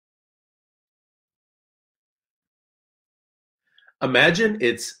Imagine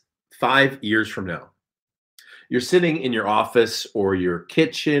it's 5 years from now. You're sitting in your office or your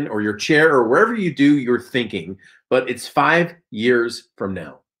kitchen or your chair or wherever you do your thinking, but it's 5 years from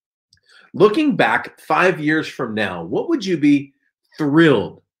now. Looking back 5 years from now, what would you be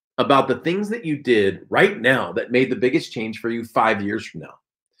thrilled about the things that you did right now that made the biggest change for you 5 years from now?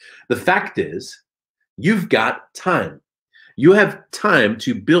 The fact is, you've got time. You have time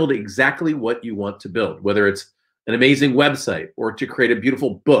to build exactly what you want to build, whether it's an amazing website or to create a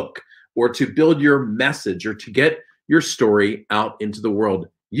beautiful book or to build your message or to get your story out into the world.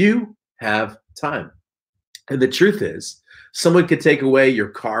 You have time. And the truth is, someone could take away your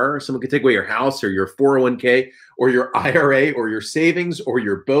car, someone could take away your house or your 401k or your IRA or your savings or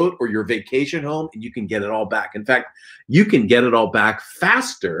your boat or your vacation home, and you can get it all back. In fact, you can get it all back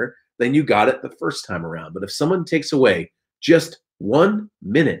faster than you got it the first time around. But if someone takes away just 1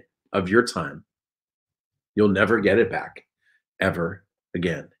 minute of your time, you'll never get it back ever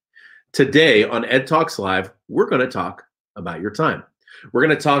again. Today on EdTalks Live, we're going to talk about your time. We're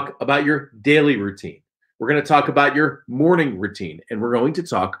going to talk about your daily routine. We're going to talk about your morning routine, and we're going to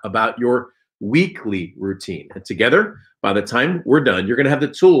talk about your weekly routine. And together, by the time we're done, you're going to have the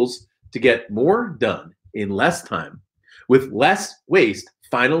tools to get more done in less time with less waste,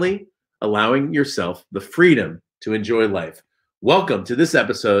 finally allowing yourself the freedom to enjoy life. Welcome to this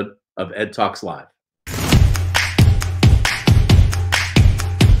episode of EdTalks Live.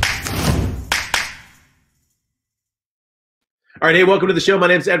 All right, hey, welcome to the show. My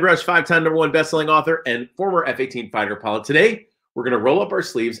name is Ed Rush, 5-time #1 best-selling author and former F-18 fighter pilot. Today, we're going to roll up our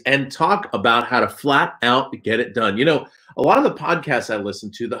sleeves and talk about how to flat out get it done. You know, a lot of the podcasts I listen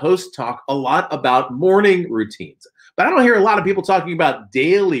to, the hosts talk a lot about morning routines, but I don't hear a lot of people talking about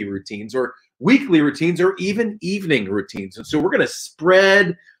daily routines or weekly routines or even evening routines. And so we're going to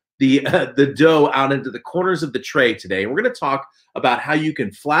spread the dough out into the corners of the tray today. And we're going to talk about how you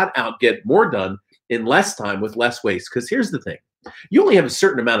can flat out get more done in less time with less waste. Because here's the thing. You only have a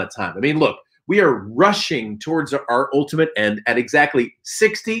certain amount of time. I mean, look, we are rushing towards our ultimate end at exactly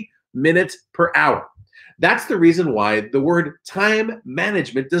 60 minutes per hour. That's the reason why the word time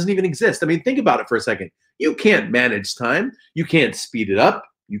management doesn't even exist. I mean, think about it for a second. You can't manage time. You can't speed it up.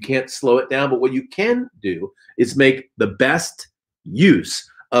 You can't slow it down. But what you can do is make the best use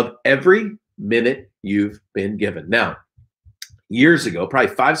of every minute you've been given. Now, years ago,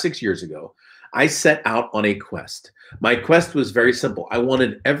 probably 5-6 years ago, I set out on a quest. My quest was very simple. I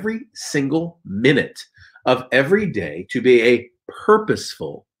wanted every single minute of every day to be a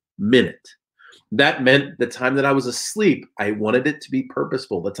purposeful minute. That meant the time that I was asleep, I wanted it to be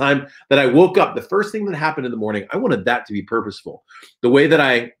purposeful. The time that I woke up, the first thing that happened in the morning, I wanted that to be purposeful. The way that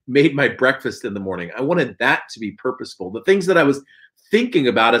I made my breakfast in the morning, I wanted that to be purposeful. The things that I was thinking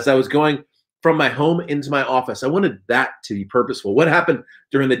about as I was going from my home into my office, I wanted that to be purposeful. What happened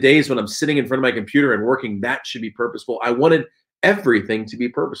during the days when I'm sitting in front of my computer and working, that should be purposeful. I wanted everything to be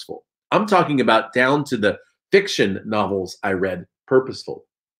purposeful. I'm talking about down to the fiction novels I read, purposeful.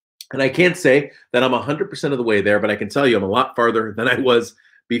 And I can't say that I'm 100% of the way there, but I can tell you I'm a lot farther than I was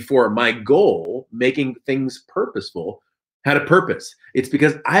before. My goal, making things purposeful, had a purpose. It's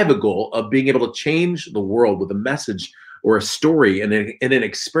because I have a goal of being able to change the world with a message or a story and an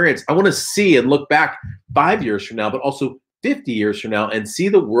experience. I want to see and look back 5 years from now, but also 50 years from now and see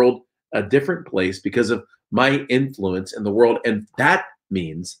the world a different place because of my influence in the world. And that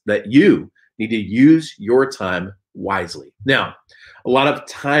means that you need to use your time wisely. Now, a lot of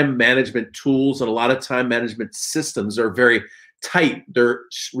time management tools and a lot of time management systems are very tight. They're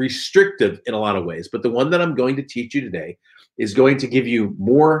restrictive in a lot of ways. But the one that I'm going to teach you today is going to give you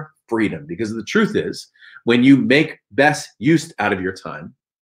more freedom, because the truth is, when you make best use out of your time,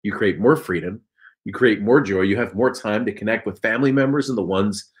 you create more freedom, you create more joy, you have more time to connect with family members and the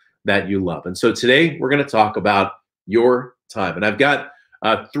ones that you love. And so today we're going to talk about your time. And I've got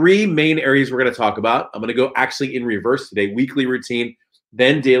three main areas we're going to talk about. I'm going to go actually in reverse today: weekly routine,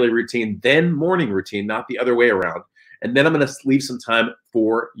 then daily routine, then morning routine, not the other way around. And then I'm going to leave some time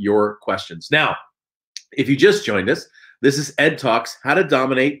for your questions. Now, if you just joined us, this is Ed Talks, how to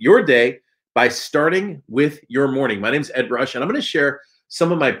dominate your day by starting with your morning. My name is Ed Rush, and I'm going to share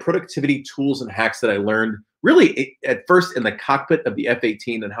some of my productivity tools and hacks that I learned really at first in the cockpit of the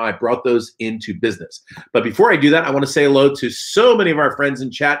F-18 and how I brought those into business. But before I do that, I want to say hello to so many of our friends in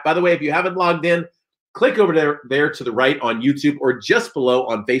chat. By the way, if you haven't logged in, click over there to the right on YouTube or just below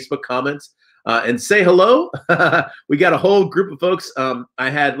on Facebook comments and say hello. We got a whole group of folks. I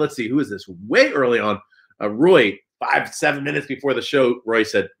had, let's see, who is this? Way early on, Roy, 5-7 minutes before the show, Roy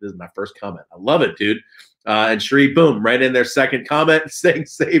said, "This is my first comment." I love it, dude. And Sheree, boom, right in their second comment, staying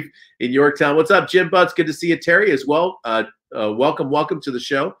safe in Yorktown. What's up, Jim Butts? Good to see you. Terry as well. welcome to the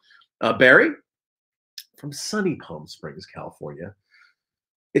show. Barry from sunny Palm Springs, California.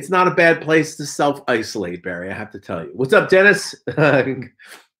 It's not a bad place to self-isolate, Barry, I have to tell you. What's up, Dennis?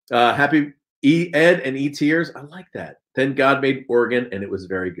 Happy Ed and E-Tears. I like that. Then God made Oregon, and it was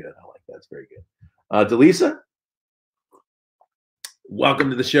very good. I like that. It's very good. Delisa, welcome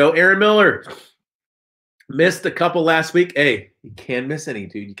to the show. Aaron Miller, missed a couple last week. Hey, you can't miss any,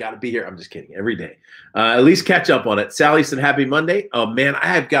 dude. You got to be here. I'm just kidding. Every day. At least catch up on it. Sally said, happy Monday. Oh, man, I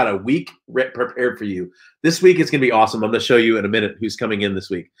have got a week prepared for you. This week is going to be awesome. I'm going to show you in a minute who's coming in this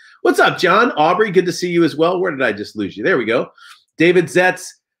week. What's up, John? Aubrey, good to see you as well. Where did I just lose you? There we go. David Zetz,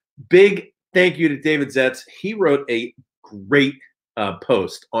 big thank you to David Zetz. He wrote a great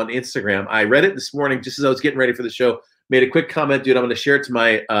post on Instagram. I read it this morning just as I was getting ready for the show. Made a quick comment, dude. I'm going to share it to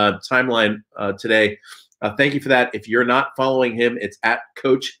my timeline today. Thank you for that. If you're not following him, it's at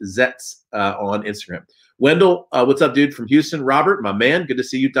Coach Zetz on Instagram. Wendell, what's up, dude, from Houston? Robert, my man, good to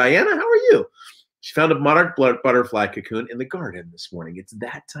see you. Diana, how are you? She found a monarch butterfly cocoon in the garden this morning. It's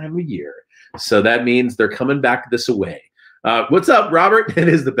that time of year. So that means they're coming back this away. What's up, Robert? It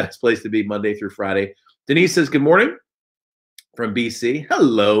is the best place to be Monday through Friday. Denise says, good morning from BC.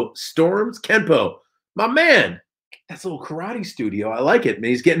 Hello, Storms. Kenpo, my man. That's a little karate studio. I like it. Man,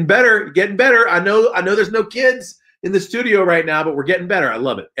 he's getting better, getting better. I know there's no kids in the studio right now, but we're getting better. I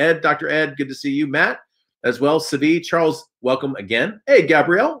love it. Ed, Dr. Ed, good to see you. Matt as well. Savi, Charles, welcome again. Hey,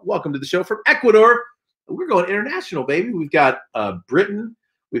 Gabrielle, welcome to the show from Ecuador. We're going international, baby. We've got Britain.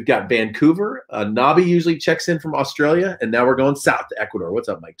 We've got Vancouver. Nabi usually checks in from Australia, and now we're going south to Ecuador. What's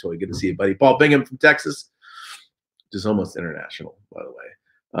up, Mike Toy? Good to see you, buddy. Paul Bingham from Texas, which is almost international, by the way.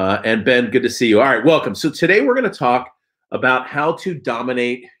 And Ben, good to see you. All right, welcome. So today we're going to talk about how to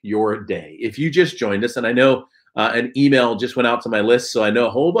dominate your day. If you just joined us, and I know an email just went out to my list, so I know a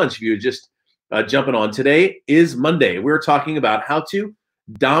whole bunch of you are just jumping on. Today is Monday. We're talking about how to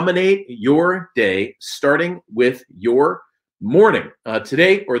dominate your day, starting with your morning.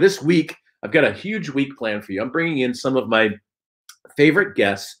 Today, or this week, I've got a huge week planned for you. I'm bringing in some of my favorite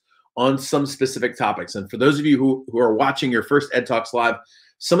guests on some specific topics. And for those of you who are watching your first EdTalks Live,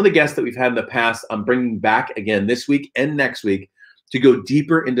 some of the guests that we've had in the past, I'm bringing back again this week and next week to go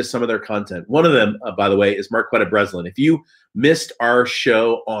deeper into some of their content. One of them, by the way, is Marquetta Breslin. If you missed our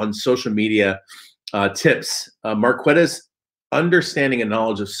show on social media tips, Marquetta's understanding and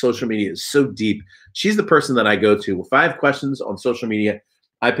knowledge of social media is so deep. She's the person that I go to. If I have questions on social media,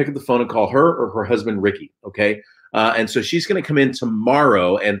 I pick up the phone and call her or her husband, Ricky, okay? And so she's going to come in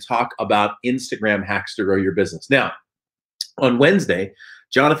tomorrow and talk about Instagram hacks to grow your business. Now, on Wednesday,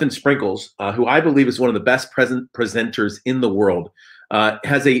 Jonathan Sprinkles, who I believe is one of the best presenters in the world,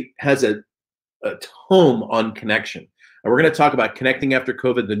 has a tome on connection. And we're going to talk about connecting after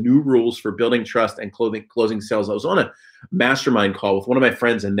COVID, the new rules for building trust and closing sales. I was on a mastermind call with one of my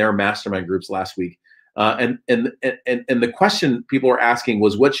friends in their mastermind groups last week. And the question people were asking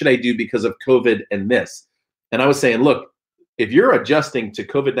was, what should I do because of COVID and this? And I was saying, look, if you're adjusting to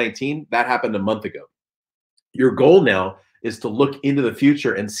COVID-19, that happened a month ago. Your goal now is to look into the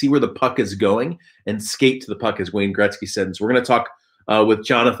future and see where the puck is going and skate to the puck, as Wayne Gretzky said. And so we're going to talk with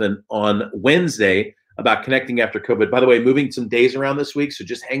Jonathan on Wednesday about connecting after COVID. By the way, moving some days around this week, so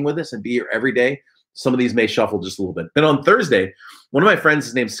just hang with us and be here every day. Some of these may shuffle just a little bit. Then on Thursday, one of my friends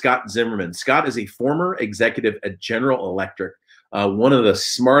is named Scott Zimmerman. Scott is a former executive at General Electric, one of the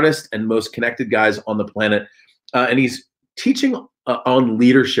smartest and most connected guys on the planet. And he's teaching on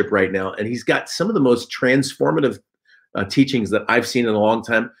leadership right now. And he's got some of the most transformative teachings that I've seen in a long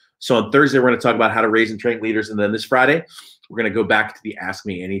time. So on Thursday, we're going to talk about how to raise and train leaders. And then this Friday, we're going to go back to the Ask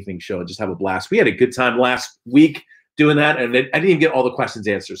Me Anything show and just have a blast. We had a good time last week doing that, and I didn't even get all the questions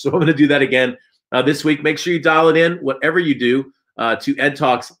answered. So I'm going to do that again this week. Make sure you dial it in, whatever you do, to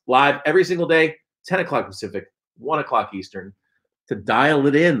EdTalks Live every single day, 10 o'clock Pacific, 1 o'clock Eastern, to dial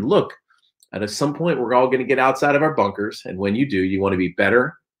it in. Look, at some point, we're all going to get outside of our bunkers. And when you do, you want to be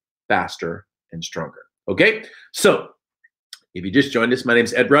better, faster, and stronger. Okay? So if you just joined us, my name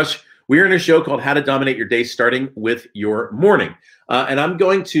is Ed Rush. We're in a show called How to Dominate Your Day, starting with your morning. And I'm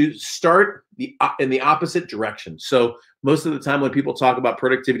going to start in the opposite direction. So most of the time when people talk about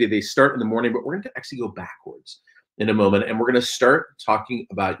productivity, they start in the morning, but we're going to actually go backwards in a moment. And we're going to start talking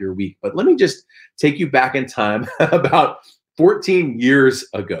about your week. But let me just take you back in time about 14 years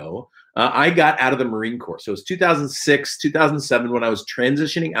ago. I got out of the Marine Corps. So it was 2006, 2007 when I was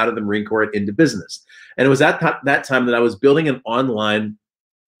transitioning out of the Marine Corps into business. And it was at that time that I was building an online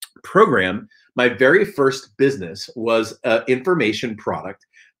program. My very first business was an information product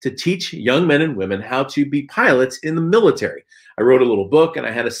to teach young men and women how to be pilots in the military. I wrote a little book, and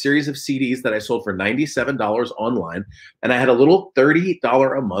I had a series of CDs that I sold for $97 online. And I had a little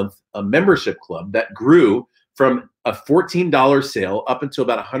 $30 a month membership club that grew from a $14 sale up until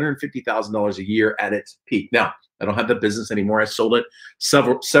about $150,000 a year at its peak. Now, I don't have the business anymore. I sold it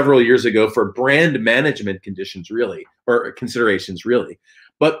several years ago for brand management conditions, really, or considerations, really.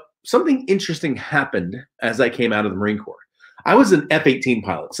 But something interesting happened as I came out of the Marine Corps. I was an F-18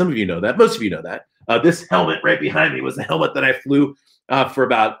 pilot. Some of you know that. Most of you know that. This helmet right behind me was the helmet that I flew for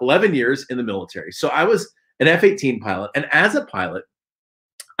about 11 years in the military. So I was an F-18 pilot. And as a pilot,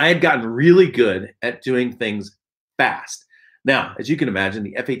 I had gotten really good at doing things fast. Now, as you can imagine,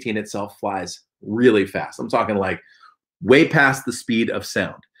 the F-18 itself flies really fast. I'm talking like way past the speed of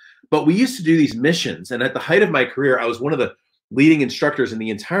sound. But we used to do these missions. And at the height of my career, I was one of the leading instructors in the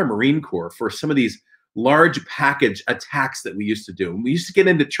entire Marine Corps for some of these large package attacks that we used to do. And we used to get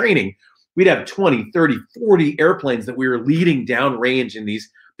into training. We'd have 20, 30, 40 airplanes that we were leading downrange in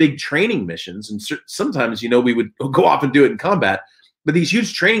these big training missions. And sometimes, we would go off and do it in combat. But these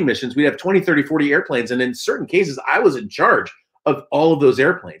huge training missions, we'd have 20, 30, 40 airplanes. And in certain cases, I was in charge of all of those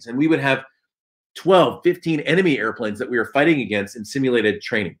airplanes. And we would have 12, 15 enemy airplanes that we were fighting against in simulated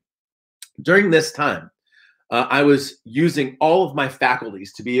training. During this time, I was using all of my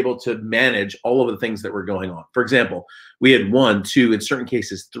faculties to be able to manage all of the things that were going on. For example, we had 1, 2, in certain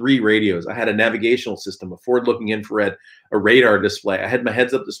cases, 3 radios. I had a navigational system, a forward-looking infrared, a radar display. I had my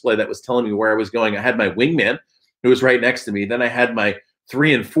heads-up display that was telling me where I was going. I had my wingman, who was right next to me. Then I had my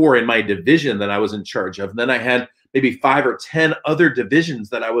 3 and 4 in my division that I was in charge of. And then I had maybe 5 or 10 other divisions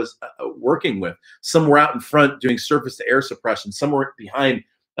that I was working with. Some were out in front doing surface-to-air suppression. Some were behind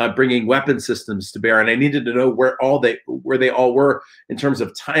bringing weapon systems to bear. And I needed to know where they all were in terms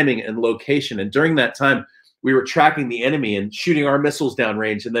of timing and location. And during that time, we were tracking the enemy and shooting our missiles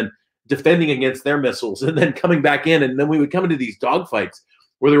downrange and then defending against their missiles and then coming back in. And then we would come into these dogfights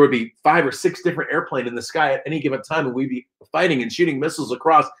where there would be 5 or 6 different airplanes in the sky at any given time. And we'd be fighting and shooting missiles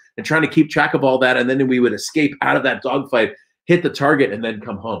across and trying to keep track of all that. And then we would escape out of that dogfight, hit the target, and then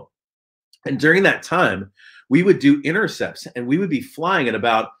come home. And during that time, we would do intercepts, and we would be flying at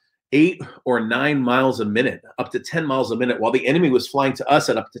about 8 or 9 miles a minute, up to 10 miles a minute, while the enemy was flying to us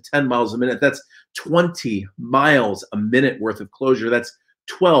at up to 10 miles a minute. That's 20 miles a minute worth of closure. That's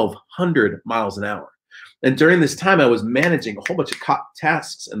 1,200 miles an hour. And during this time, I was managing a whole bunch of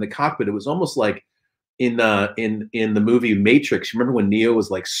tasks in the cockpit. It was almost like in the movie Matrix. You remember when Neo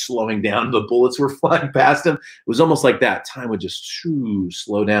was like slowing down, the bullets were flying past him? It was almost like that. Time would just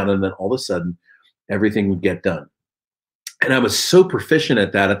slow down, and then all of a sudden, everything would get done. And I was so proficient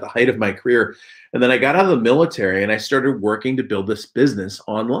at that at the height of my career. And then I got out of the military and I started working to build this business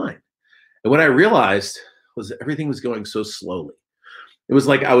online. And what I realized was that everything was going so slowly. It was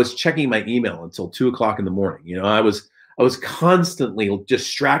like I was checking my email until 2 o'clock in the morning. I was constantly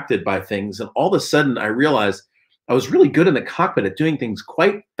distracted by things. And all of a sudden I realized I was really good in the cockpit at doing things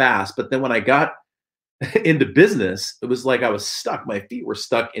quite fast. But then when I got into business, it was like I was stuck. My feet were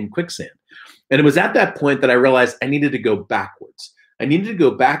stuck in quicksand. And it was at that point that I realized I needed to go backwards. I needed to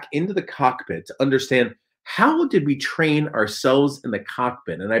go back into the cockpit to understand, how did we train ourselves in the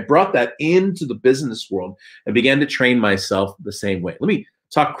cockpit? And I brought that into the business world and began to train myself the same way. Let me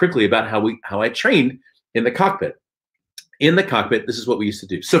talk quickly about how I trained in the cockpit. In the cockpit, this is what we used to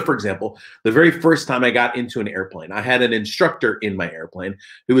do. So for example, the very first time I got into an airplane, I had an instructor in my airplane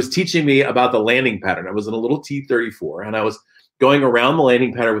who was teaching me about the landing pattern. I was in a little T-34, and I was going around the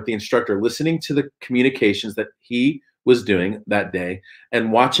landing pattern with the instructor, listening to the communications that he was doing that day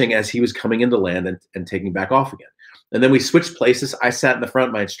and watching as he was coming into land and taking back off again. And then we switched places. I sat in the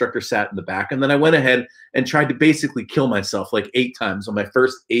front, my instructor sat in the back, and then I went ahead and tried to basically kill myself like 8 times on my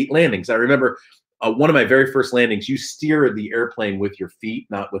first 8 landings. I remember one of my very first landings, you steer the airplane with your feet,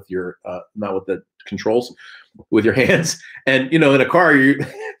 not with the controls, with your hands. And in a car, you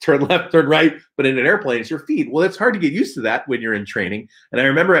turn left, turn right, but in an airplane, it's your feet. Well, it's hard to get used to that when you're in training. And I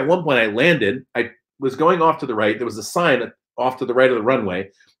remember at one point I landed, I was going off to the right. There was a sign off to the right of the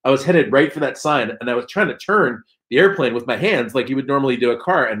runway. I was headed right for that sign, and I was trying to turn the airplane with my hands like you would normally do a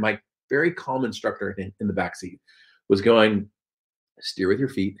car. And my very calm instructor in the backseat was going, steer with your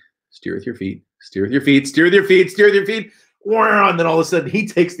feet, steer with your feet, steer with your feet, steer with your feet, steer with your feet. And then all of a sudden he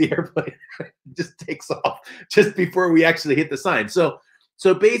takes the airplane, just takes off just before we actually hit the sign. So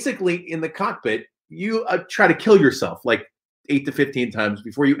basically in the cockpit, you try to kill yourself like 8 to 15 times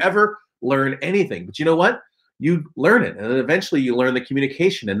before you ever learn anything. But you know what? You learn it, and then eventually you learn the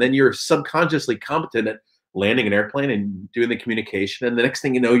communication, and then you're subconsciously competent at landing an airplane and doing the communication. And the next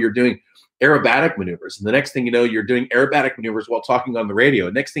thing you know, you're doing aerobatic maneuvers. And the next thing you know, you're doing aerobatic maneuvers while talking on the radio.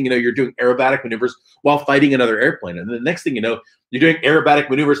 And next thing you know, you're doing aerobatic maneuvers while fighting another airplane. And the next thing you know, you're doing aerobatic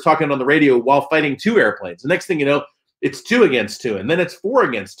maneuvers talking on the radio while fighting 2 airplanes. The next thing you know, it's 2 against 2. And then it's 4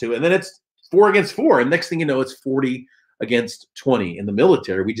 against 2. And then it's 4 against 4. And next thing you know, it's 40 against 20. In the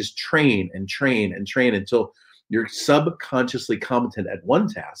military, we just train and train and train until you're subconsciously competent at one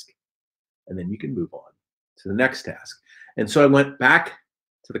task. And then you can move on to the next task. And so I went back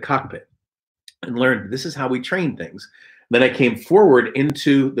to the cockpit and learned this is how we train things. Then I came forward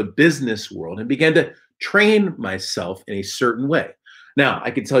into the business world and began to train myself in a certain way. Now,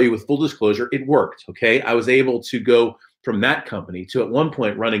 I can tell you with full disclosure, it worked, okay? I was able to go from that company to at one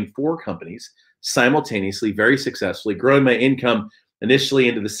point running 4 companies simultaneously, very successfully, growing my income initially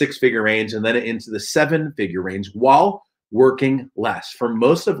into the 6-figure range and then into the 7-figure range while working less. For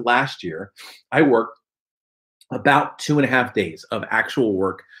most of last year, I worked about 2.5 days of actual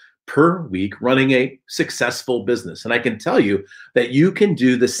work per week running a successful business. And I can tell you that you can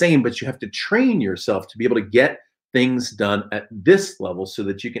do the same, but you have to train yourself to be able to get things done at this level so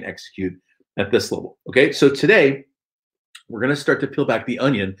that you can execute at this level. Okay, so today we're going to start to peel back the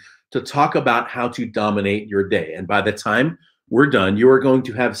onion to talk about how to dominate your day. And by the time we're done, you are going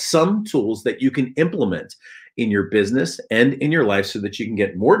to have some tools that you can implement in your business and in your life so that you can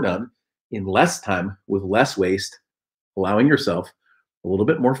get more done in less time with less waste, allowing yourself a little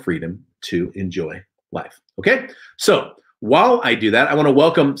bit more freedom to enjoy life. Okay, so while I do that, I want to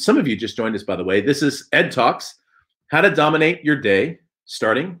welcome some of you just joined us, by the way. This is EdTalks, how to dominate your day,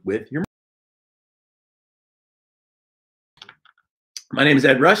 starting with your. My name is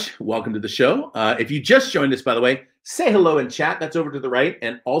Ed Rush. Welcome to the show. If you just joined us, by the way, say hello in chat. That's over to the right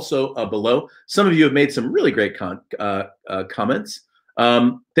and also below. Some of you have made some really great comments.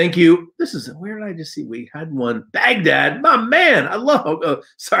 Thank you. This is, where did I just see? We had one. Baghdad, my man. I love,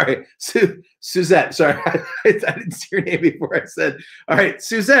 sorry. Suzette, sorry. I didn't see your name before I said. All right,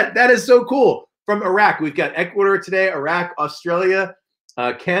 Suzette, that is so cool. From Iraq. We've got Ecuador today, Iraq, Australia,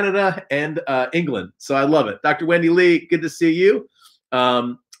 Canada, and England. So I love it. Dr. Wendy Lee, good to see you.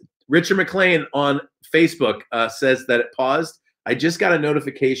 Richard McLean on Facebook says that it paused. I just got a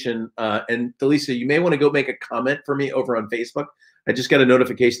notification, and Delisa, you may want to go make a comment for me over on Facebook. I just got a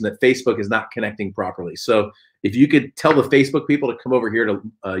notification that Facebook is not connecting properly. So if you could tell the Facebook people to come over here to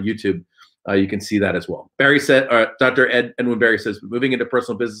YouTube, you can see that as well. Barry said, Dr. Edwin Barry says, moving into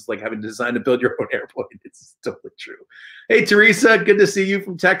personal business like having to design to build your own airplane. It's totally true. Hey, Teresa, good to see you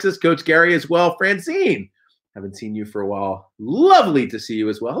from Texas. Coach Gary as well. Francine, haven't seen you for a while. Lovely to see you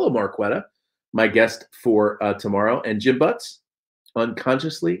as well. Hello, Marquetta, my guest for tomorrow. And Jim Butts,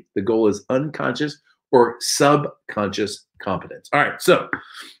 unconsciously, the goal is unconscious or subconscious competence. All right, so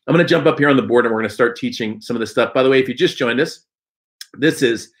I'm going to jump up here on the board and we're going to start teaching some of this stuff. By the way, if you just joined us, this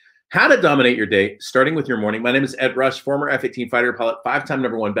is how to dominate your day, starting with your morning. My name is Ed Rush, former F-18 fighter pilot, 5-time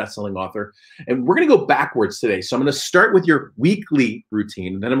 #1 best-selling author. And we're going to go backwards today. So I'm going to start with your weekly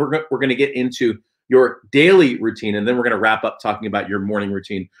routine. And then we're going to get into your daily routine. And then we're going to wrap up talking about your morning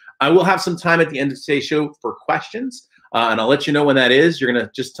routine. I will have some time at the end of today's show for questions. And I'll let you know when that is. You're going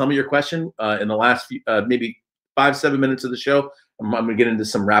to just tell me your question in the last few, maybe 5-7 minutes of the show. I'm going to get into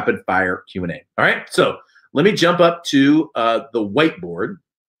some rapid fire Q&A. All right. So let me jump up to the whiteboard.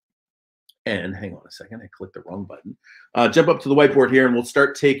 And hang on a second, I clicked the wrong button. Jump up to the whiteboard here, and we'll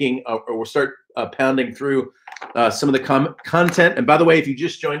start taking, or we'll start pounding through some of the content. And by the way, if you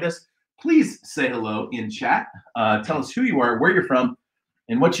just joined us, please say hello in chat. Tell us who you are, where you're from,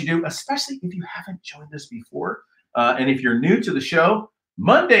 and what you do, especially if you haven't joined us before. And if you're new to the show,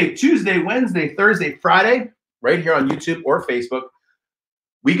 Monday, Tuesday, Wednesday, Thursday, Friday, right here on YouTube or Facebook,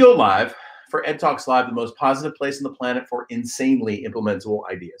 we go live for EdTalks Live, the most positive place on the planet for insanely implementable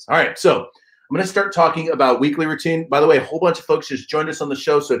ideas. All right, so I'm going to start talking about weekly routine. By the way, a whole bunch of folks just joined us on the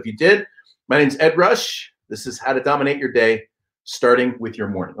show. So if you did, my name's Ed Rush. This is how to dominate your day, starting with your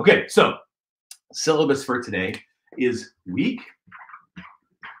morning. Okay, so syllabus for today is week,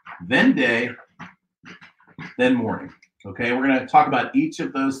 then day, then morning. Okay, we're going to talk about each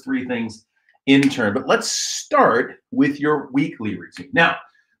of those 3 things in turn. But let's start with your weekly routine. Now,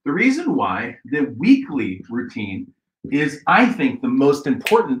 the reason why the weekly routine is, I think, the most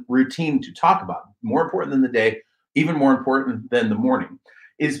important routine to talk about, more important than the day, even more important than the morning,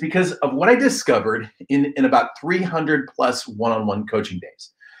 is because of what I discovered in about 300 plus one-on-one coaching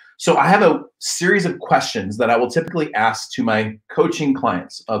days. So I have a series of questions that I will typically ask to my coaching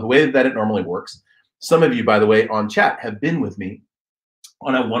clients, the way that it normally works. Some of you, by the way, on chat have been with me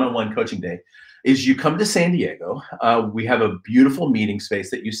on a one-on-one coaching day. Is you come to San Diego. We have a beautiful meeting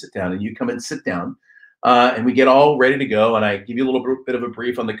space that you sit down, and you come and sit down and we get all ready to go. And I give you a little bit of a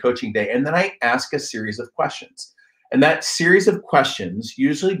brief on the coaching day. And then I ask a series of questions. And that series of questions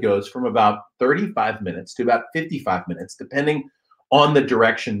usually goes from about 35 minutes to about 55 minutes, depending on the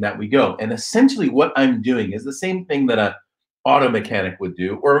direction that we go. And essentially what I'm doing is the same thing that a auto mechanic would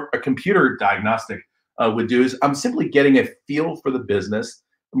do or a computer diagnostic would do. Is I'm simply getting a feel for the business,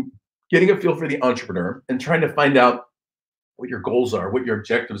 getting a feel for the entrepreneur, and trying to find out what your goals are, what your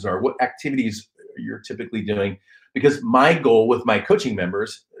objectives are, what activities you're typically doing. Because my goal with my coaching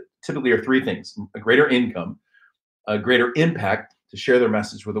members typically are three things: a greater income, a greater impact to share their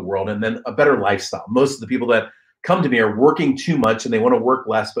message with the world, and then a better lifestyle. Most of the people that come to me are working too much and they want to work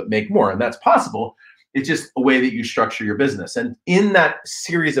less but make more. And that's possible. It's just a way that you structure your business. And in that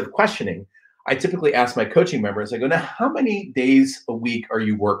series of questioning, I typically ask my coaching members, I go, now, how many days a week are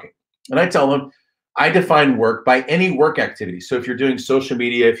you working? And I tell them, I define work by any work activity. So if you're doing social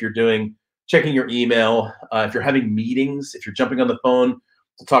media, if you're doing checking your email, if you're having meetings, if you're jumping on the phone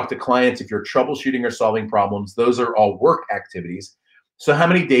to talk to clients, if you're troubleshooting or solving problems, those are all work activities. So how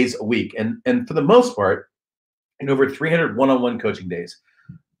many days a week? And for the most part, in over 300 one-on-one coaching days,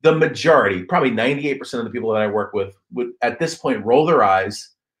 the majority, probably 98% of the people that I work with would at this point roll their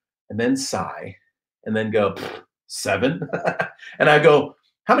eyes and then sigh and then go, 7? And I go,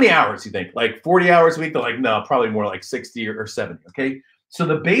 how many hours do you think? Like 40 hours a week? They're like, no, probably more like 60 or 70, okay? So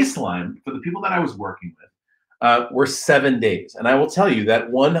the baseline for the people that I was working with were 7 days. And I will tell you that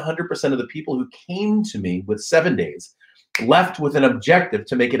 100% of the people who came to me with 7 days left with an objective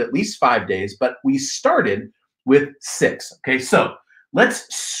to make it at least 5 days, but we started with 6, okay? So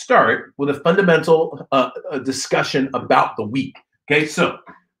let's start with a fundamental discussion about the week, okay? So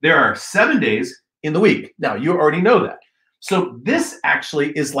there are 7 days in the week. Now, you already know that. So this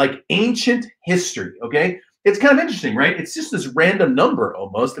actually is like ancient history, okay? It's kind of interesting, right? It's just this random number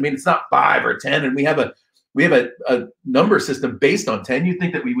almost. I mean, it's not 5 or 10, and we have a number system based on 10. You'd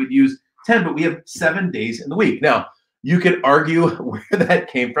think that we would use 10, but we have 7 days in the week. Now, you could argue where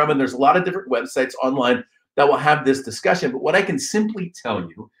that came from, and there's a lot of different websites online that will have this discussion. But what I can simply tell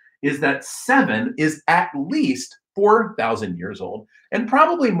you is that 7 is at least 4,000 years old, and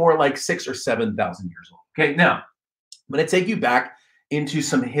probably more like 6,000 or 7,000 years old. Okay, now I'm going to take you back into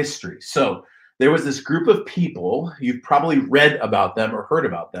some history. So there was this group of people, you've probably read about them or heard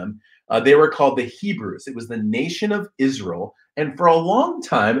about them. They were called the Hebrews. It was the nation of Israel. And for a long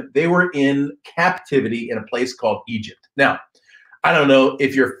time, they were in captivity in a place called Egypt. Now, I don't know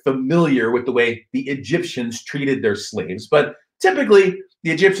if you're familiar with the way the Egyptians treated their slaves, but typically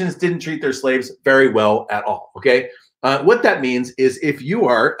the Egyptians didn't treat their slaves very well at all, okay? What that means is if you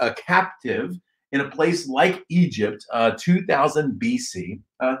are a captive in a place like Egypt, 2000 BC,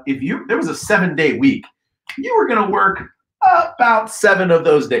 there was a 7-day week, you were going to work about 7 of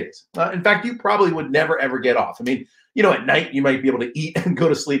those days. In fact, you probably would never, ever get off. I mean, you know, at night you might be able to eat and go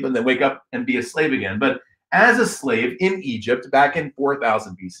to sleep and then wake up and be a slave again. But as a slave in Egypt back in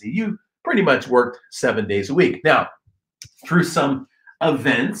 4000 BC, you pretty much worked 7 days a week. Now, through some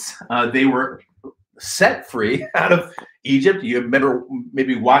events, they were set free out of Egypt. You remember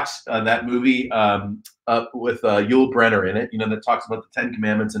maybe watched that movie with Yul Brynner in it, you know, that talks about the 10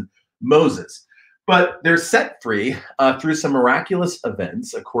 Commandments and Moses. But they're set free through some miraculous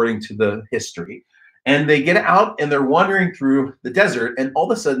events, according to the history. And they get out and they're wandering through the desert, and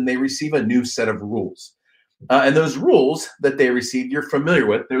all of a sudden they receive a new set of rules. And those rules that they received, you're familiar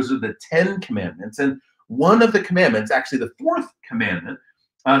with. Those are the 10 Commandments. And one of the commandments, actually the 4th commandment,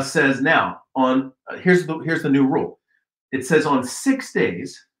 says now, here's the new rule. It says on 6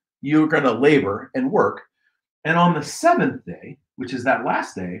 days, you're going to labor and work. And on the 7th day, which is that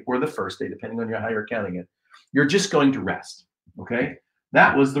last day, or the first day, depending on how you're counting it, you're just going to rest, okay?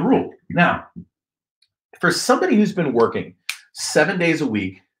 That was the rule. Now, for somebody who's been working 7 days a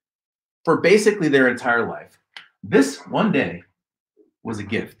week for basically their entire life, this one day was a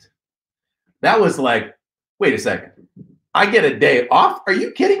gift. That was like, wait a second, I get a day off? Are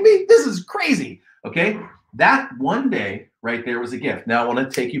you kidding me? This is crazy, okay? That one day right there was a gift. Now I want to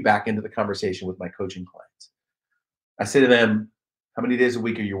take you back into the conversation with my coaching clients. I say to them, how many days a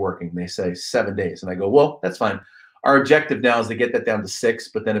week are you working? They say 7 days. And I go, well, that's fine. Our objective now is to get that down to 6,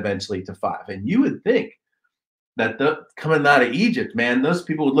 but then eventually to 5. And you would think that coming out of Egypt, man, those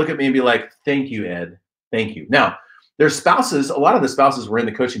people would look at me and be like, thank you, Ed. Thank you. Now, their spouses, a lot of the spouses were in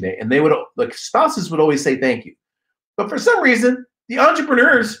the coaching day, and the spouses would always say thank you. But for some reason, the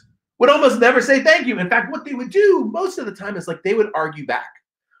entrepreneurs would almost never say thank you. In fact, what they would do most of the time is like they would argue back.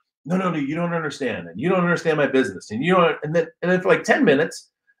 No, you don't understand. And you don't understand my business. And you don't, and then for like 10 minutes,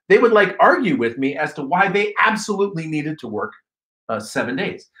 they would like argue with me as to why they absolutely needed to work 7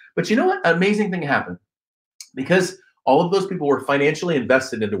 days. But you know what? An amazing thing happened. because all of those people were financially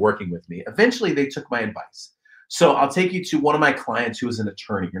invested into working with me. Eventually, they took my advice. So I'll take you to one of my clients who was an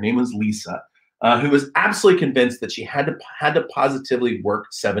attorney. Her name was Lisa, who was absolutely convinced that she had to positively work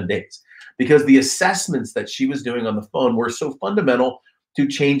 7 days because the assessments that she was doing on the phone were so fundamental to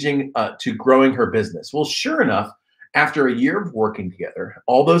changing, to growing her business. Well, sure enough, after a year of working together,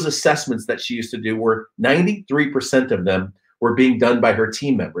 all those assessments that she used to do were 93% of them were being done by her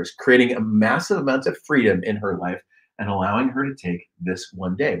team members, creating a massive amount of freedom in her life and allowing her to take this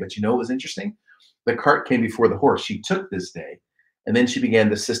one day. But you know what was interesting? The cart came before the horse. She took this day, and then she began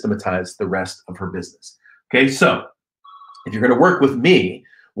to systematize the rest of her business. Okay, so if you're going to work with me,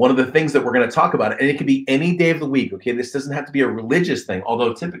 one of the things that we're going to talk about, and it can be any day of the week, okay? This doesn't have to be a religious thing,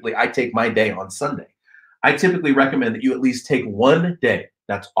 although typically I take my day on Sunday. I typically recommend that you at least take one day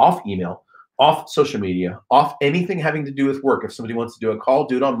that's off email, off social media, off anything having to do with work. If somebody wants to do a call,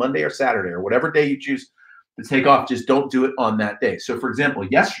 do it on Monday or Saturday or whatever day you choose to take off. Just don't do it on that day. So for example,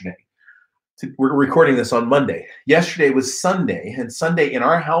 yesterday, we're recording this on Monday. Yesterday was Sunday, and Sunday in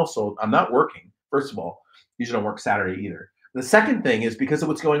our household, I'm not working. First of all, usually don't work Saturday either. The second thing is because of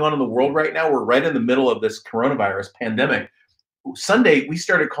what's going on in the world right now, we're right in the middle of this coronavirus pandemic. Sunday, we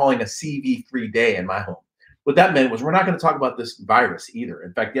started calling a CV-free day in my home. What that meant was we're not going to talk about this virus either.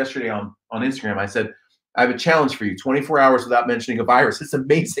 In fact, yesterday on Instagram, I said, I have a challenge for you, 24 hours without mentioning a virus. It's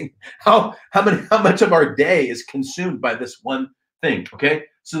amazing how much of our day is consumed by this one thing, okay?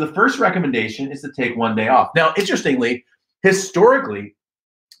 So the first recommendation is to take one day off. Now, interestingly, historically,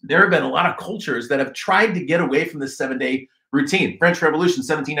 there have been a lot of cultures that have tried to get away from this 7-day routine. French Revolution,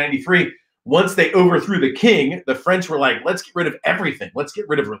 1793, once they overthrew the king, the French were like, let's get rid of everything. Let's get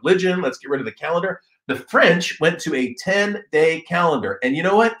rid of religion. Let's get rid of the calendar. The French went to a 10-day calendar. And you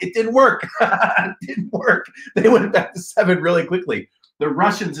know what? It didn't work. It didn't work. They went back to 7 really quickly. The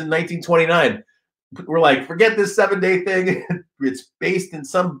Russians in 1929 were like, forget this 7-day thing. It's based in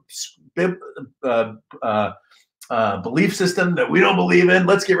some belief system that we don't believe in.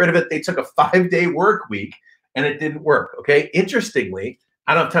 Let's get rid of it. They took a 5-day work week and it didn't work. Okay. Interestingly,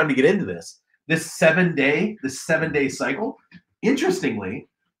 I don't have time to get into this. This 7-day cycle, interestingly,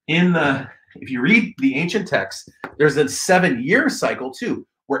 if you read the ancient texts, there's a 7-year cycle too,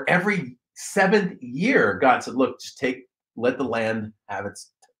 where every 7th year, God said, look, just let the land have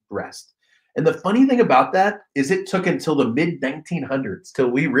its rest. And the funny thing about that is it took until the mid-1900s till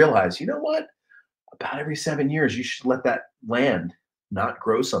we realized, you know what? About every 7 years, you should let that land not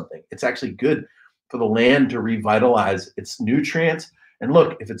grow something. It's actually good for the land to revitalize its nutrients. And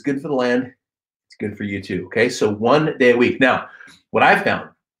look, if it's good for the land, it's good for you too, okay? So 1 day a week. Now, what I found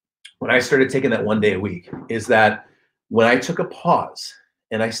when I started taking that 1 day a week is that when I took a pause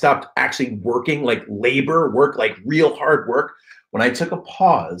and I stopped actually working like labor work, like real hard work, when I took a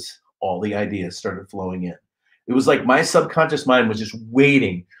pause, all the ideas started flowing in. It was like my subconscious mind was just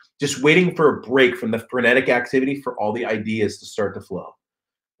waiting for a break from the frenetic activity for all the ideas to start to flow.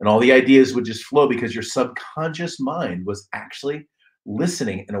 And all the ideas would just flow because your subconscious mind was actually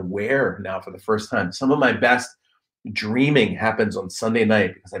listening and aware now for the first time. Some of my best dreaming happens on Sunday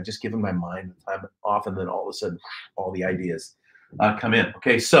night because I've just given my mind the time off, and then all of a sudden, all the ideas come in.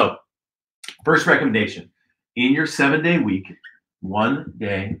 Okay, so first recommendation, in your 7-day week, 1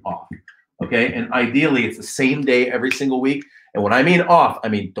 day off. Okay, and ideally, it's the same day every single week. And when I mean off, I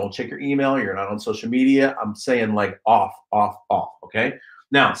mean don't check your email, you're not on social media. I'm saying like off, okay?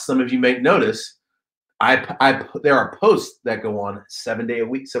 Now, some of you may notice there are posts that go on 7 days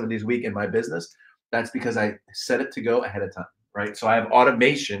a week in my business. That's because I set it to go ahead of time, right? So I have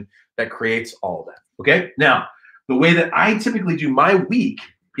automation that creates all of that, okay? Now, the way that I typically do my week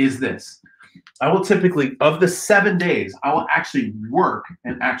is this. I will typically, of the 7 days, I will actually work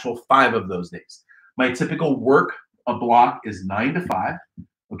an actual 5 of those days. My typical work block is 9 to 5,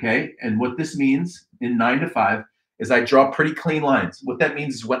 okay? And what this means in 9 to 5 is I draw pretty clean lines. What that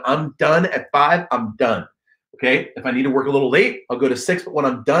means is when I'm done at 5, I'm done. Okay, if I need to work a little late, I'll go to 6, but when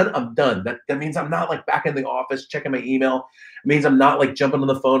I'm done, I'm done. That means I'm not like back in the office checking my email. It means I'm not like jumping on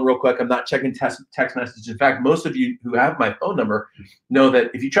the phone real quick. I'm not checking text messages. In fact, most of you who have my phone number know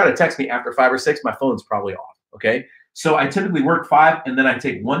that if you try to text me after 5 or 6, my phone's probably off, okay? So I typically work 5, and then I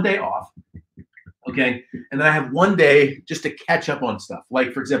take 1 day off, okay? And then I have 1 day just to catch up on stuff.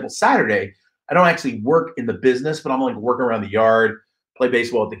 Like, for example, Saturday, I don't actually work in the business, but I'm like working around the yard, play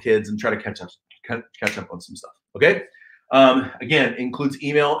baseball with the kids, and try to catch up on some stuff, okay? Again, includes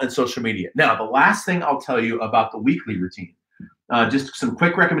email and social media. Now, the last thing I'll tell you about the weekly routine, just some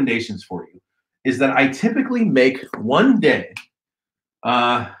quick recommendations for you, is that I typically make 1 day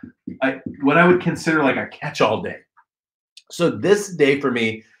what I would consider like a catch-all day. So this day for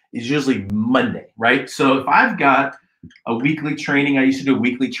me is usually Monday, right? So if I've got a weekly training, I used to do a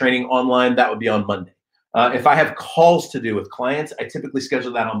weekly training online, that would be on Monday. If I have calls to do with clients, I typically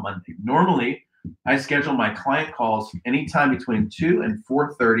schedule that on Monday. Normally, I schedule my client calls anytime between 2 and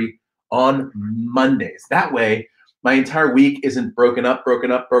 4:30 on Mondays. That way, my entire week isn't broken up by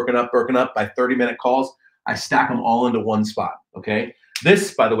 30-minute calls. I stack them all into one spot, okay?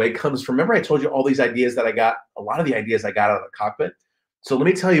 This, by the way, comes from, remember I told you all these ideas that I got, a lot of the ideas I got out of the cockpit. So let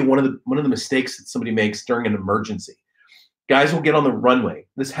me tell you one of the mistakes that somebody makes during an emergency. Guys will get on the runway.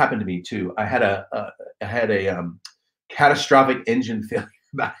 This happened to me too. I had a catastrophic engine failure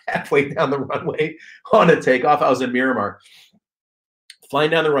about halfway down the runway on a takeoff. I was in Miramar,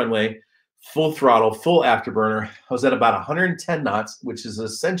 flying down the runway, full throttle, full afterburner. I was at about 110 knots, which is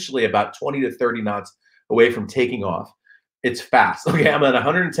essentially about 20 to 30 knots away from taking off. It's fast. Okay, I'm at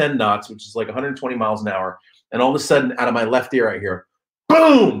 110 knots, which is like 120 miles an hour. And all of a sudden, out of my left ear, I hear,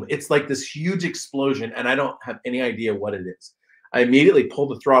 boom! It's like this huge explosion, and I don't have any idea what it is. I immediately pulled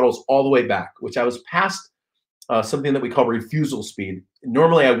the throttles all the way back, which I was past something that we call refusal speed.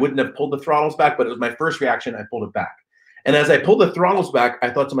 Normally, I wouldn't have pulled the throttles back, but it was my first reaction. I pulled it back. And as I pulled the throttles back, I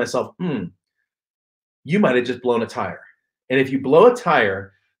thought to myself, you might have just blown a tire. And if you blow a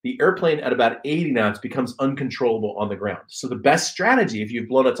tire, the airplane at about 80 knots becomes uncontrollable on the ground. So the best strategy if you've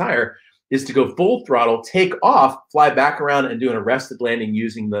blown a tire is to go full throttle, take off, fly back around, and do an arrested landing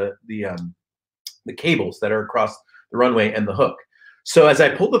using the cables that are across the runway and the hook. So as I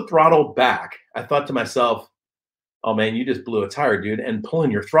pulled the throttle back, I thought to myself, oh man, you just blew a tire, dude. And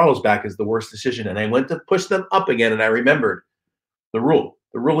pulling your throttles back is the worst decision. And I went to push them up again, and I remembered the rule.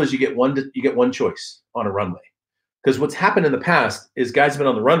 The rule is you get one choice on a runway. Because what's happened in the past is guys have been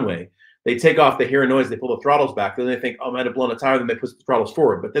on the runway, they take off, they hear a noise, they pull the throttles back, then they think, oh, I might have blown a tire, then they push the throttles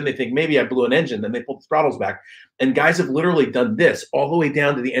forward. But then they think, maybe I blew an engine, then they pull the throttles back. And guys have literally done this all the way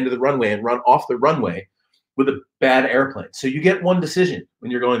down to the end of the runway and run off the runway with a bad airplane. So you get one decision when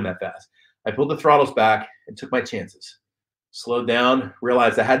you're going that fast. I pulled the throttles back and took my chances. Slowed down,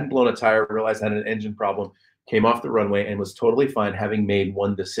 realized I hadn't blown a tire, realized I had an engine problem, came off the runway, and was totally fine having made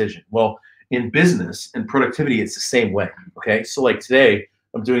one decision. Well, in business and productivity, it's the same way, okay? So like today,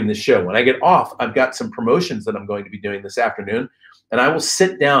 I'm doing this show. When I get off, I've got some promotions that I'm going to be doing this afternoon, and I will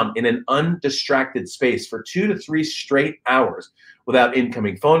sit down in an undistracted space for 2 to 3 straight hours without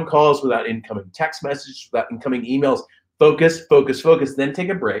incoming phone calls, without incoming text messages, without incoming emails. Focus, focus, focus, then take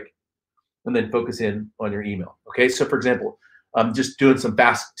a break, and then focus in on your email, okay? So for example, I'm just doing some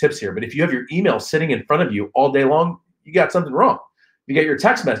fast tips here, but if you have your email sitting in front of you all day long, you got something wrong. You get your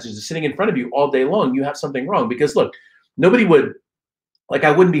text messages sitting in front of you all day long, you have something wrong. Because look, nobody would, like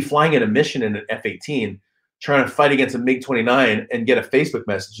I wouldn't be flying in a mission in an F-18 trying to fight against a MiG-29 and get a Facebook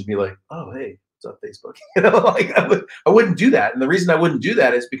message and be like, oh, hey, what's up, Facebook? You know, like I wouldn't do that. And the reason I wouldn't do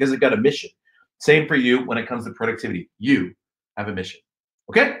that is because I've got a mission. Same for you when it comes to productivity. You have a mission,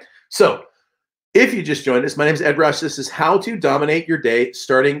 okay? So if you just joined us, my name is Ed Rush. This is how to dominate your day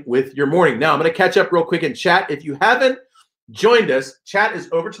starting with your morning. Now, I'm going to catch up real quick in chat. If you haven't joined us, chat is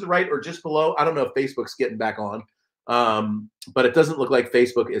over to the right or just below. I don't know if Facebook's getting back on, but it doesn't look like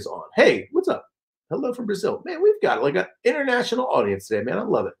Facebook is on. Hey, what's up? Hello from Brazil. Man, we've got like an international audience today, man. I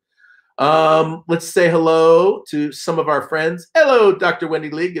love it. Let's say hello to some of our friends. Hello, Dr. Wendy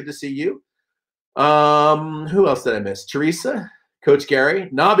Lee. Good to see you. Who else did I miss? Teresa, Coach Gary,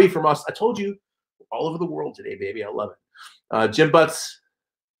 Nabi from us. I told you, all over the world today, baby. I love it. Jim Butts,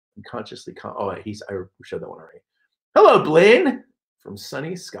 unconsciously. I showed that one already. Hello, Blaine from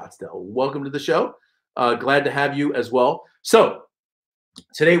sunny Scottsdale. Welcome to the show. Glad to have you as well. So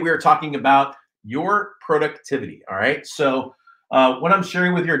today we are talking about your productivity. All right. So what I'm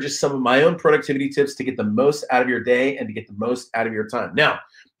sharing with you are just some of my own productivity tips to get the most out of your day and to get the most out of your time. Now,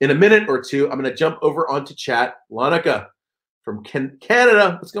 in a minute or two, I'm going to jump over onto chat. Lanika from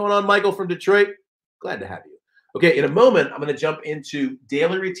Canada. What's going on, Michael from Detroit? Glad to have you. Okay, in a moment, I'm going to jump into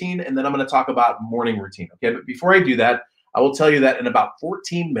daily routine, and then I'm going to talk about morning routine. Okay, but before I do that, I will tell you that in about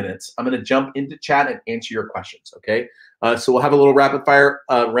 14 minutes, I'm going to jump into chat and answer your questions. Okay, so we'll have a little rapid fire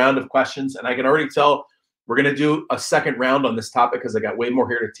round of questions, and I can already tell we're going to do a second round on this topic because I got way more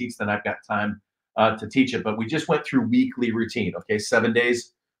here to teach than I've got time to teach it. But we just went through weekly routine. Okay, 7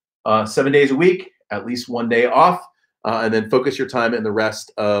 days a week, at least 1 day off, and then focus your time in the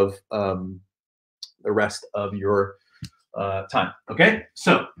rest of your time. Okay,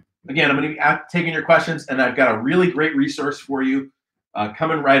 so again, I'm going to be taking your questions, and I've got a really great resource for you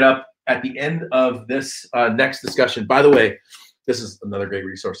coming right up at the end of this next discussion. By the way, this is another great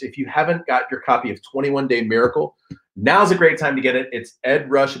resource. If you haven't got your copy of 21 Day Miracle, now's a great time to get it. It's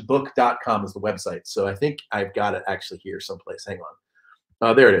edrushbook.com is the website. So I think I've got it actually here someplace. Hang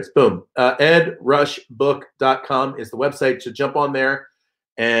There it is. Boom. edrushbook.com is the website to jump on there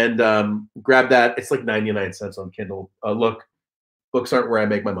and grab that. It's like 99 cents on Kindle. Look, books aren't where I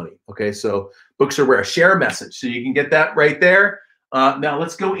make my money. Okay, so books are where I share a message. So you can get that right there. Now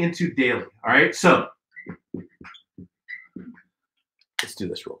let's go into daily. All right, so let's do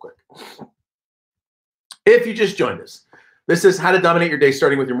this real quick. If you just joined us, this is How to Dominate Your Day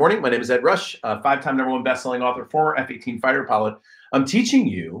Starting with Your Morning. My name is Ed Rush, five-time #1 best-selling author, former F-18 fighter pilot. I'm teaching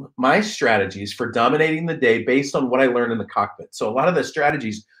you my strategies for dominating the day based on what I learned in the cockpit. So a lot of the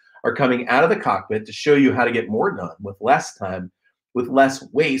strategies are coming out of the cockpit to show you how to get more done with less time, with less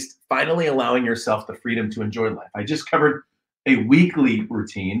waste, finally allowing yourself the freedom to enjoy life. I just covered a weekly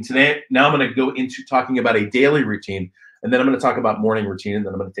routine. Today, now I'm going to go into talking about a daily routine, and then I'm going to talk about morning routine, and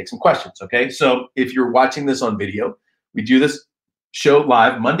then I'm going to take some questions, okay? So if you're watching this on video, we do this show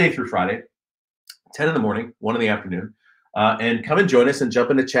live Monday through Friday, 10 in the morning, 1 in the afternoon. And come and join us and jump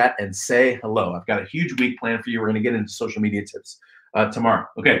into chat and say hello. I've got a huge week planned for you. We're going to get into social media tips tomorrow.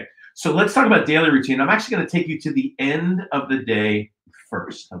 Okay, so let's talk about daily routine. I'm actually going to take you to the end of the day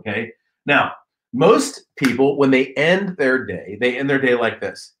first, okay? Now, most people, when they end their day, they end their day like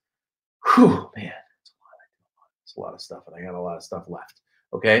this. Whew, man, it's a lot of stuff, and I got a lot of stuff left.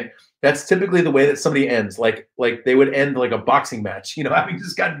 Okay, that's typically the way that somebody ends, like they would end like a boxing match, you know, having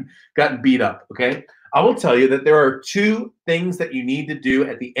just gotten beat up. Okay, I will tell you that there are 2 things that you need to do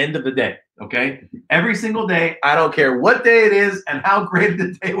at the end of the day. Okay, every single day, I don't care what day it is and how great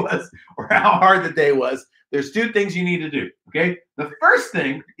the day was or how hard the day was. There's 2 things you need to do. Okay, the first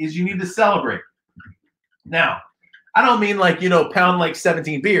thing is you need to celebrate. Now, I don't mean like, you know, pound like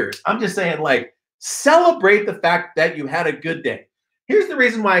 17 beers. I'm just saying like celebrate the fact that you had a good day. Here's the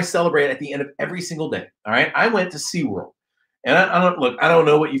reason why I celebrate at the end of every single day. All right, I went to SeaWorld, and I don't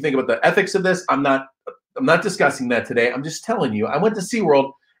know what you think about the ethics of this. I'm not discussing that today. I'm just telling you, I went to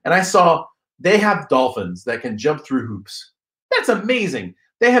SeaWorld and I saw they have dolphins that can jump through hoops. That's amazing.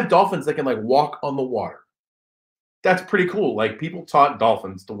 They have dolphins that can like walk on the water. That's pretty cool. Like people taught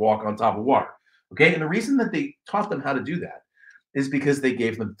dolphins to walk on top of water. Okay, and the reason that they taught them how to do that is because they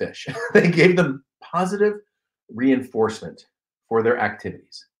gave them fish. They gave them positive reinforcement for their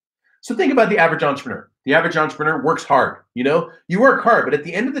activities. So think about the average entrepreneur. The average entrepreneur works hard. You know, you work hard, but at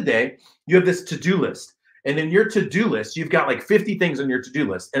the end of the day, you have this to-do list. And in your to-do list, you've got like 50 things on your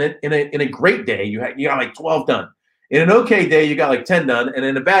to-do list. And in a great day, you got like 12 done. In an okay day, you got like 10 done. And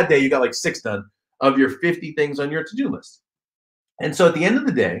in a bad day, you got like 6 done of your 50 things on your to-do list. And so at the end of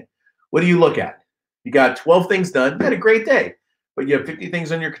the day, what do you look at? You got 12 things done. You had a great day, but you have 50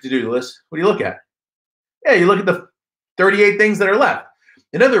 things on your to-do list. What do you look at? Yeah, you look at the 38 things that are left.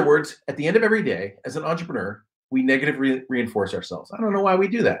 In other words, at the end of every day, as an entrepreneur, we negatively reinforce ourselves. I don't know why we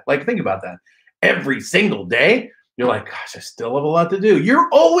do that. Like, think about that. Every single day, you're like, gosh, I still have a lot to do. You're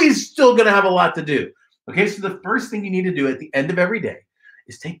always still going to have a lot to do. Okay, so the first thing you need to do at the end of every day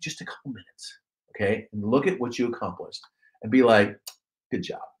is take just a couple minutes, okay, and look at what you accomplished and be like, good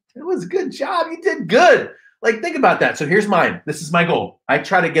job. It was a good job. You did good. Like, think about that. So here's mine. This is my goal. I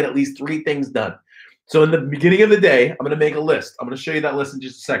try to get at least 3 things done. So in the beginning of the day, I'm going to make a list. I'm going to show you that list in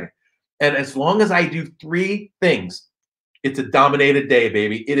just a second. And as long as I do 3 things, it's a dominated day,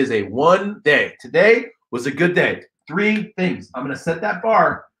 baby. It is a 1 day. Today was a good day. 3 things. I'm going to set that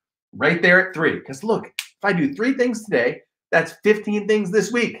bar right there at 3. Because look, if I do 3 things today, that's 15 things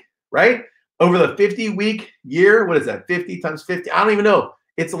this week, right? Over the 50-week year, what is that? 50 times 50? I don't even know.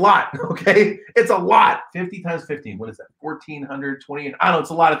 It's a lot, okay? It's a lot. 50 times 15. What is that? 1,420. I don't know. It's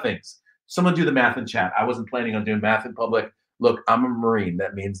a lot of things. Someone do the math in chat. I wasn't planning on doing math in public. Look, I'm a Marine.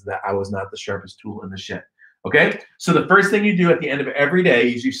 That means that I was not the sharpest tool in the shed. Okay? So the first thing you do at the end of every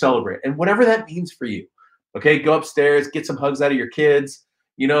day is you celebrate. And whatever that means for you. Okay? Go upstairs, get some hugs out of your kids.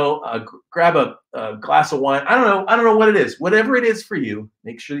 You know, grab a glass of wine. I don't know what it is. Whatever it is for you,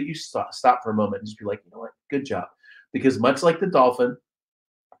 make sure that you stop for a moment and just be like, you know what? Good job. Because much like the dolphin,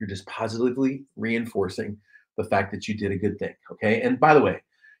 you're just positively reinforcing the fact that you did a good thing. Okay? And by the way,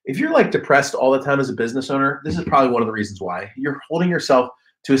 if you're like depressed all the time as a business owner, this is probably one of the reasons why. You're holding yourself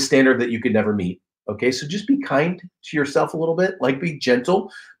to a standard that you could never meet. Okay, so just be kind to yourself a little bit. Like, be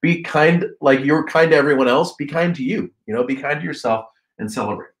gentle, be kind, like you're kind to everyone else. Be kind to you. You know, be kind to yourself and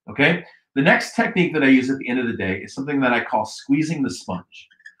celebrate. Okay. The next technique that I use at the end of the day is something that I call squeezing the sponge.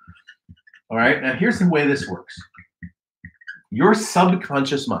 All right. Now, here's the way this works. Your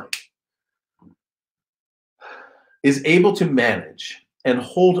subconscious mind is able to manage and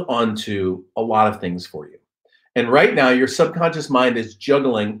hold on to a lot of things for you. And right now, your subconscious mind is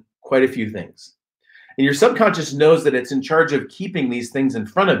juggling quite a few things. And your subconscious knows that it's in charge of keeping these things in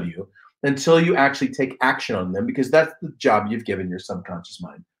front of you until you actually take action on them, because that's the job you've given your subconscious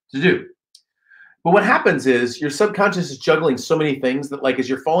mind to do. But what happens is your subconscious is juggling so many things that, like, as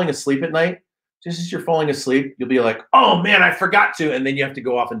you're falling asleep at night, just as you're falling asleep, you'll be like, oh man, I forgot to, and then you have to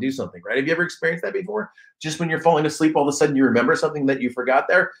go off and do something, right? Have you ever experienced that before? Just when you're falling asleep, all of a sudden you remember something that you forgot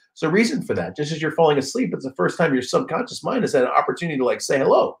there. So a reason for that. Just as you're falling asleep, it's the first time your subconscious mind has had an opportunity to like say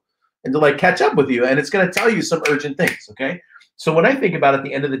hello and to like catch up with you, and it's going to tell you some urgent things, okay? So what I think about at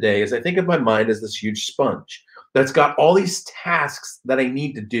the end of the day is I think of my mind as this huge sponge that's got all these tasks that I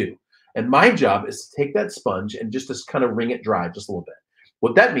need to do. And my job is to take that sponge and just to kind of wring it dry just a little bit.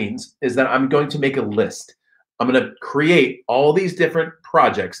 What that means is that I'm going to make a list. I'm going to create all these different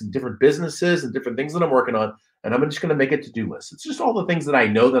projects and different businesses and different things that I'm working on, and I'm just going to make a to-do list. It's just all the things that I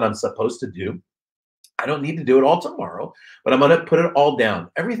know that I'm supposed to do. I don't need to do it all tomorrow, but I'm going to put it all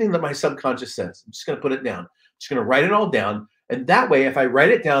down. Everything that my subconscious says, I'm just going to put it down. I'm just going to write it all down. And that way, if I write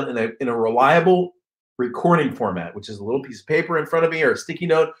it down in a reliable recording format, which is a little piece of paper in front of me or a sticky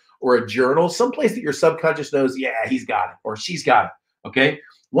note or a journal, someplace that your subconscious knows, yeah, he's got it or she's got it. Okay.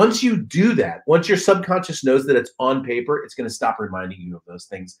 Once you do that, once your subconscious knows that it's on paper, it's going to stop reminding you of those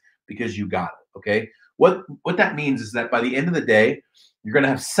things because you got it. Okay. What that means is that by the end of the day, you're going to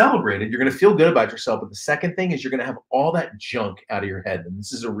have celebrated. You're going to feel good about yourself. But the second thing is you're going to have all that junk out of your head. And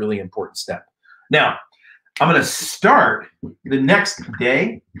this is a really important step. Now, I'm going to start the next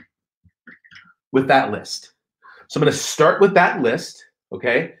day with that list. So I'm going to start with that list.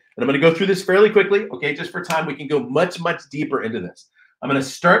 Okay. And I'm going to go through this fairly quickly. Okay. Just for time, we can go much, much deeper into this. I'm going to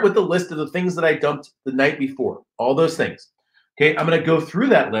start with the list of the things that I dumped the night before, all those things. Okay. I'm going to go through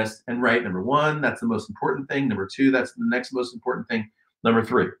that list and write number 1, that's the most important thing. Number 2, that's the next most important thing. Number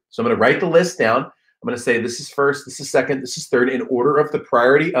 3. So I'm going to write the list down. I'm going to say this is first, this is second, this is third in order of the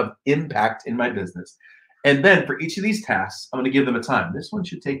priority of impact in my business. And then for each of these tasks, I'm going to give them a time. This one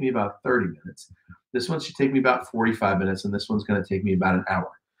should take me about 30 minutes. This one should take me about 45 minutes. And this one's going to take me about an hour.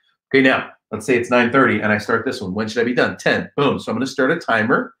 Okay, now let's say it's 9:30 and I start this one. When should I be done? 10. Boom. So I'm going to start a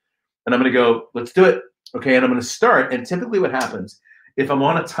timer and I'm going to go, let's do it. Okay, and I'm going to start. And typically what happens, if I'm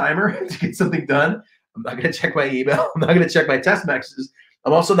on a timer to get something done, I'm not going to check my email. I'm not going to check my text messages.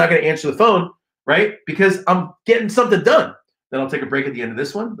 I'm also not going to answer the phone, right? Because I'm getting something done. Then I'll take a break at the end of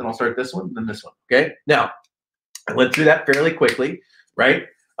this one. Then I'll start this one, then this one. Okay. Now, I went through that fairly quickly, right?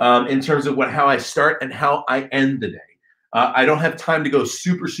 In terms of how I start and how I end the day. I don't have time to go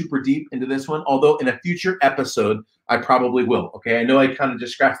super, super deep into this one, although in a future episode, I probably will. Okay. I know I kind of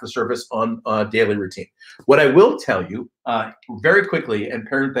just scratched the surface on daily routine. What I will tell you very quickly and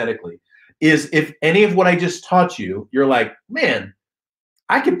parenthetically is if any of what I just taught you, you're like, man,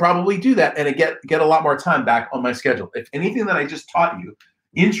 I could probably do that and get a lot more time back on my schedule. If anything that I just taught you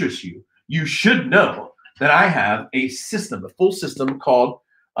interests you, you should know that I have a system, a full system called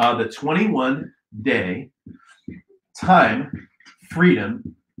the 21-Day Time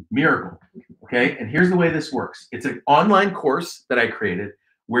Freedom Miracle. Okay, and here's the way this works. It's an online course that I created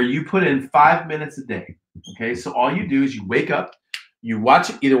where you put in 5 minutes a day. Okay, so all you do is you wake up, you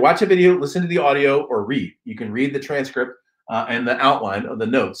either watch a video, listen to the audio, or read. You can read the transcript and the outline of the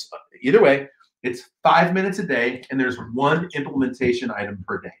notes. Either way, it's 5 minutes a day, and there's one implementation item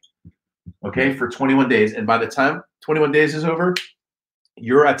per day. Okay, for 21 days. And by the time 21 days is over,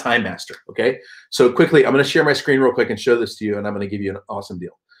 you're a time master. Okay, so quickly, I'm going to share my screen real quick and show this to you, and I'm going to give you an awesome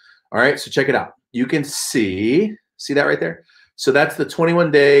deal. All right, so check it out. You can see that right there? So that's the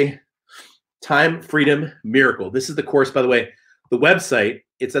 21-Day Time Freedom Miracle. This is the course, by the way. The website,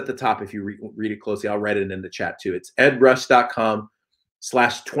 it's at the top if you read it closely. I'll write it in the chat too. It's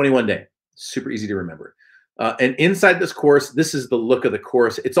edrush.com/21day. Super easy to remember. And inside this course, this is the look of the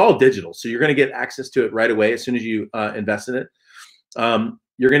course. It's all digital, so you're going to get access to it right away as soon as you invest in it.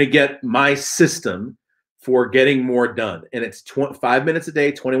 You're going to get my system for getting more done. And it's 5 minutes a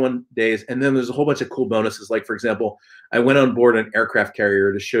day, 21 days. And then there's a whole bunch of cool bonuses. Like, for example, I went on board an aircraft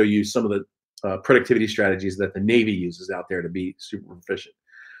carrier to show you some of the productivity strategies that the Navy uses out there to be super efficient.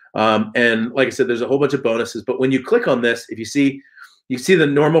 And like I said, there's a whole bunch of bonuses. But when you click on this, if you see the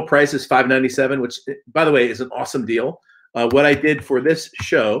normal price is $5.97, which, by the way, is an awesome deal. What I did for this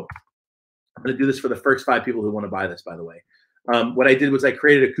show, I'm going to do this for the first 5 people who want to buy this, by the way. What I did was I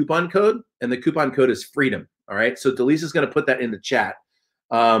created a coupon code, and the coupon code is freedom. All right. So Delise is going to put that in the chat.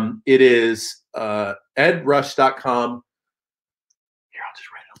 It is edrush.com. Here, I'll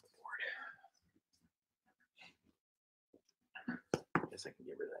just write it on the board. I guess I can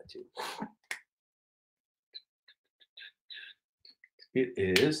get rid of that too. It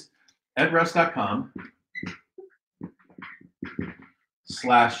is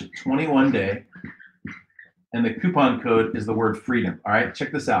edrush.com/21day. And the coupon code is the word freedom. All right,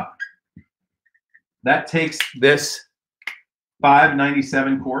 check this out. That takes this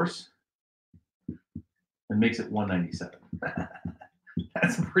 $597 course and makes it $197.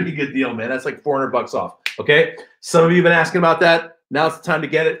 That's a pretty good deal, man. That's like $400 off. Okay. Some of you have been asking about that. Now it's the time to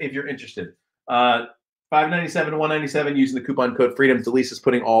get it if you're interested. $597 to $197 using the coupon code FREEDOM. Delisa's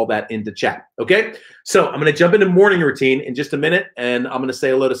putting all that into chat. Okay. So I'm going to jump into morning routine in just a minute, and I'm going to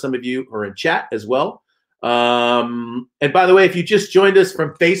say hello to some of you who are in chat as well. And by the way, if you just joined us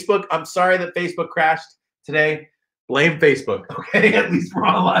from Facebook, I'm sorry that Facebook crashed today. Blame Facebook. Okay. At least we're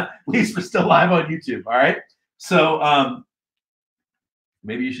on live. At least we're still live on YouTube. All right. So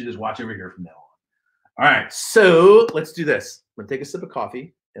maybe you should just watch over here from now on. All right. So let's do this. I'm going to take a sip of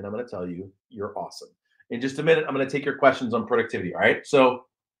coffee, and I'm going to tell you you're awesome. In just a minute, I'm going to take your questions on productivity. All right. So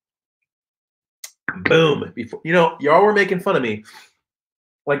boom. Before, y'all were making fun of me.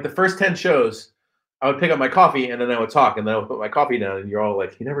 Like the first 10 shows, I would pick up my coffee and then I would talk, and then I would put my coffee down, and you're all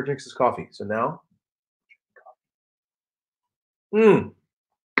like, he never drinks his coffee. So now,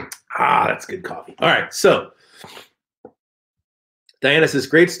 that's good coffee. All right. So Diana says,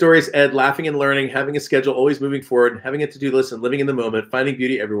 great stories, Ed, laughing and learning, having a schedule, always moving forward, having a to-do list and living in the moment, finding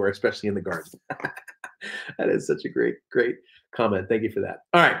beauty everywhere, especially in the garden. That is such a great, great comment. Thank you for that.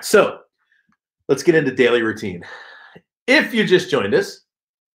 All right. So let's get into daily routine. If you just joined us,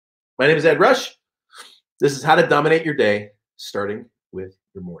 my name is Ed Rush. This is how to dominate your day, starting with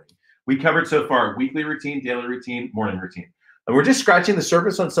your morning. We covered so far weekly routine, daily routine, morning routine. And we're just scratching the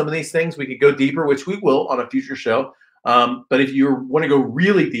surface on some of these things. We could go deeper, which we will on a future show. But if you want to go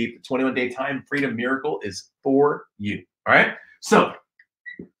really deep, the 21-day time freedom miracle is for you. All right. So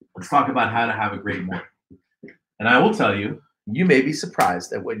let's talk about how to have a great morning. And I will tell you, you may be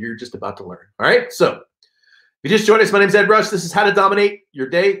surprised at what you're just about to learn. All right. So if you just joined us, my name is Ed Rush. This is how to dominate your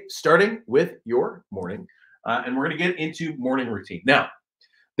day, starting with your morning. And we're going to get into morning routine. Now,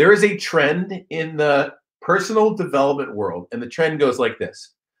 there is a trend in the personal development world, and the trend goes like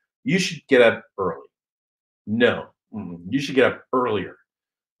this. You should get up early. No, you should get up earlier.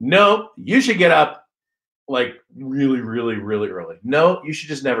 No, you should get up like really, really, really early. No, you should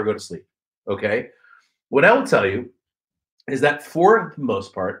just never go to sleep. Okay. What I will tell you is that for the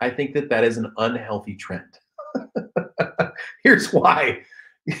most part, I think that that is an unhealthy trend. Here's why.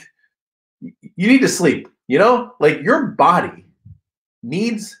 You need to sleep, like your body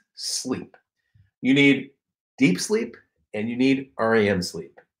needs sleep. You need deep sleep and you need REM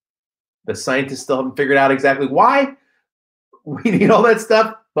sleep. The scientists still haven't figured out exactly why we need all that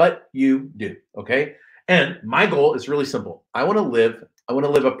stuff, but you do, okay? And my goal is really simple. I want to live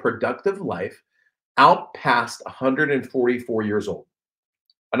a productive life out past 144 years old.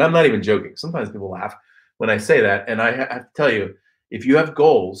 And I'm not even joking. Sometimes people laugh when I say that. And I have to tell you, if you have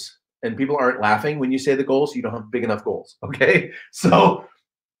goals and people aren't laughing when you say the goals, you don't have big enough goals, okay? So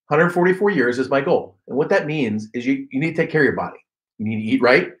 144 years is my goal. And what that means is you need to take care of your body. You need to eat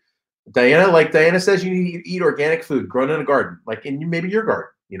right. Diana says, you need to eat organic food grown in a garden, like in maybe your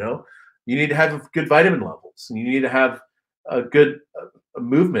garden, You need to have good vitamin levels. And you need to have a good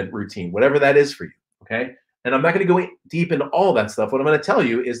movement routine, whatever that is for you, okay? And I'm not going to go deep into all of that stuff. What I'm going to tell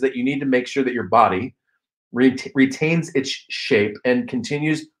you is that you need to make sure that your body retains its shape and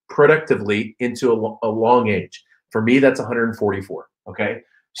continues productively into a long age. For me, that's 144, okay?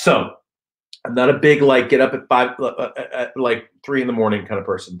 So I'm not a big get up at 5 at 3 in the morning kind of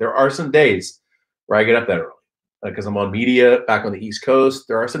person. There are some days where I get up that early because I'm on media back on the East Coast.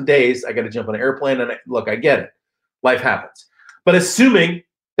 There are some days I got to jump on an airplane, and I get it. Life happens. But assuming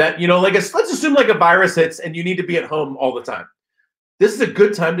that, let's assume a virus hits and you need to be at home all the time. This is a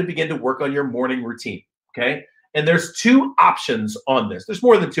good time to begin to work on your morning routine, okay? And there's two options on this. There's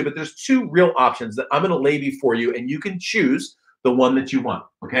more than two, but there's two real options that I'm going to lay before you, and you can choose the one that you want,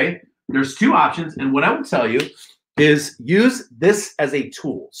 okay? There's two options, and what I will tell you is use this as a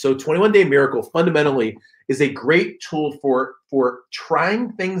tool. So 21-Day Miracle fundamentally is a great tool for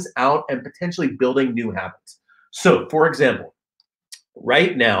trying things out and potentially building new habits. So, for example,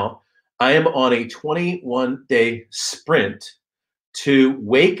 right now, I am on a 21-day sprint to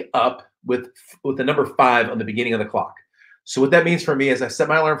wake up with the number 5 on the beginning of the clock. So what that means for me is I set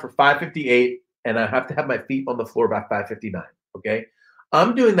my alarm for 5:58, and I have to have my feet on the floor by 5:59, okay?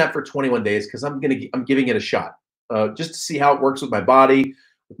 I'm doing that for 21 days because I'm giving it a shot just to see how it works with my body,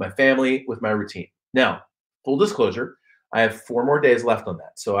 with my family, with my routine. Now, full disclosure, I have 4 more days left on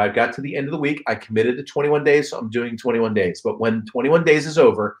that. So I've got to the end of the week. I committed to 21 days, so I'm doing 21 days. But when 21 days is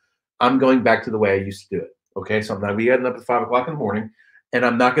over, I'm going back to the way I used to do it, okay? So I'm not going to be getting up at 5 o'clock in the morning, and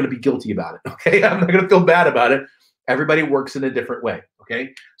I'm not going to be guilty about it, okay? I'm not going to feel bad about it. Everybody works in a different way,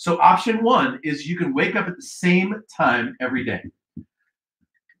 okay? So option 1 is you can wake up at the same time every day.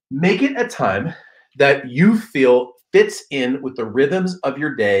 Make it a time that you feel fits in with the rhythms of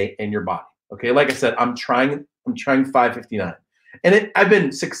your day and your body. Okay, like I said, I'm trying 5:59, and I've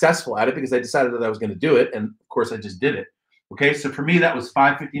been successful at it because I decided that I was going to do it, and of course I just did it. Okay, so for me that was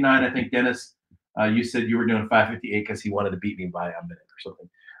 5:59. I think Dennis, you said you were doing 5:58 because he wanted to beat me by a minute or something,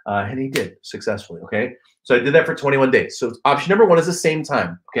 and he did successfully. Okay, so I did that for 21 days. So option number one is the same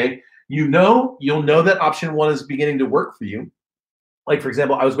time. Okay, you'll know that option one is beginning to work for you. Like, for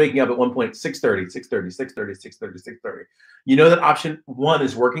example, I was waking up at one point 6:30, 6:30, 6:30, 6:30, 6:30. You know that option one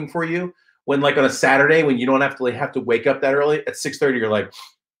is working for you when, like, on a Saturday when you don't have to wake up that early at 6:30, you're like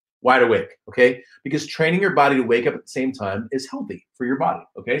wide awake, okay? Because training your body to wake up at the same time is healthy for your body,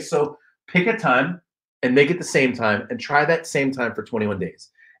 okay? So pick a time and make it the same time and try that same time for 21 days.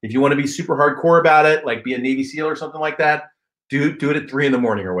 If you want to be super hardcore about it, like be a Navy SEAL or something like that, do it at 3 in the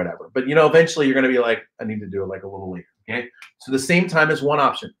morning or whatever. But eventually you're going to be like, I need to do it like a little later. Okay. So the same time is one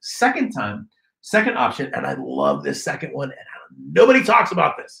option. Second option, and I love this second one, and nobody talks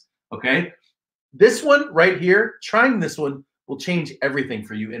about this. Okay. This one right here, trying this one will change everything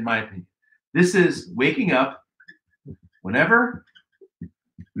for you, in my opinion. This is waking up whenever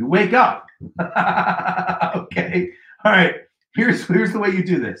you wake up. Okay. All right. Here's the way you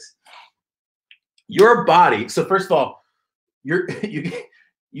do this. Your body. So first of all,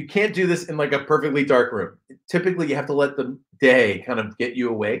 you can't do this in like a perfectly dark room. Typically, you have to let the day kind of get you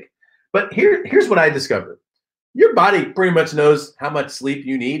awake. But here's what I discovered. Your body pretty much knows how much sleep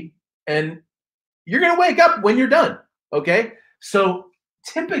you need, and you're going to wake up when you're done, okay? So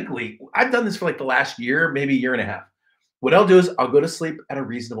typically, I've done this for like the last year, maybe year and a half. What I'll do is I'll go to sleep at a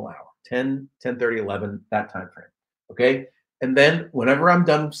reasonable hour, 10, 10:30, 11, that time frame, okay? And then whenever I'm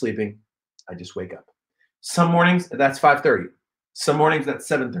done sleeping, I just wake up. Some mornings, that's 5:30. Some mornings, that's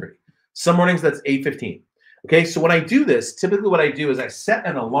 7:30. Some mornings, that's 8:15. Okay, so when I do this, typically what I do is I set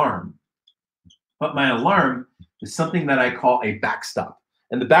an alarm, but my alarm is something that I call a backstop.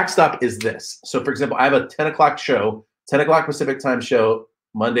 And the backstop is this. So for example, I have a 10 o'clock show, 10 o'clock Pacific time show,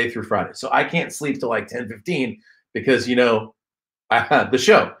 Monday through Friday. So I can't sleep till like 10:15 because, I had the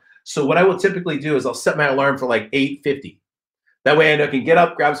show. So what I will typically do is I'll set my alarm for like 8:50. That way I know I can get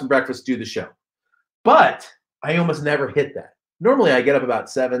up, grab some breakfast, do the show. But I almost never hit that. Normally I get up about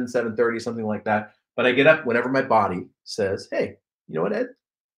 7:30, something like that. But I get up whenever my body says, hey, you know what, Ed?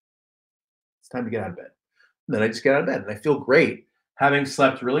 It's time to get out of bed. And then I just get out of bed and I feel great having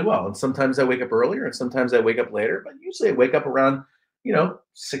slept really well. And sometimes I wake up earlier and sometimes I wake up later, but usually I wake up around,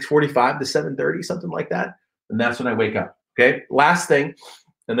 6:45 to 7:30, something like that. And that's when I wake up. Okay. Last thing,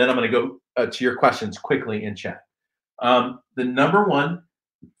 and then I'm going to go to your questions quickly in chat. The number one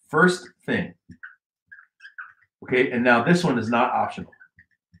first thing. Okay. And now this one is not optional.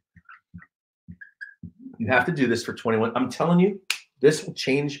 You have to do this for 21. I'm telling you, this will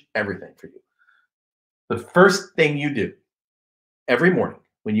change everything for you. The first thing you do every morning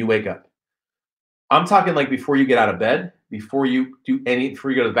when you wake up, I'm talking like before you get out of bed, before you go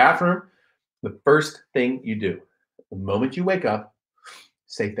to the bathroom, the first thing you do, the moment you wake up,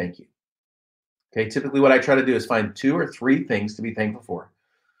 say thank you. Okay, typically what I try to do is find 2 or 3 things to be thankful for.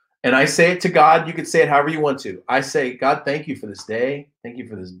 And I say it to God. You could say it however you want to. I say, God, thank you for this day. Thank you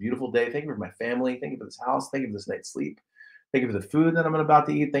for this beautiful day. Thank you for my family. Thank you for this house. Thank you for this night's sleep. Thank you for the food that I'm about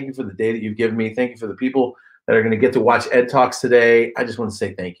to eat. Thank you for the day that you've given me. Thank you for the people that are going to get to watch EdTalks today. I just want to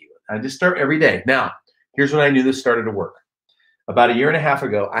say thank you. I just start every day. Now, here's when I knew this started to work. About a year and a half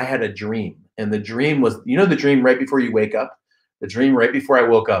ago, I had a dream. And the dream was, the dream right before you wake up? The dream right before I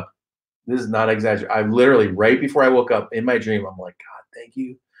woke up. This is not exaggerating. I literally, right before I woke up in my dream, I'm like, God, thank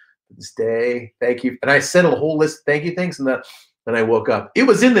you for this day. Thank you. And I said a whole list of thank you things. And then I woke up. It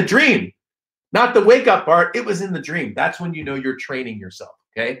was in the dream. Not the wake up part. It was in the dream. That's when you know you're training yourself.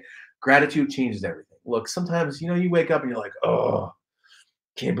 Okay. Gratitude changes everything. Look, sometimes, you wake up and you're like, oh,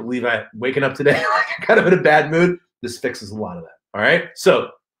 can't believe I'm waking up today. I'm kind of in a bad mood. This fixes a lot of that. All right. So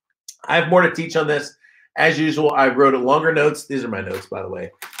I have more to teach on this. As usual, I wrote longer notes. These are my notes, by the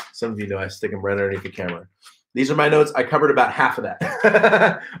way. Some of you know I stick them right underneath the camera. These are my notes. I covered about half of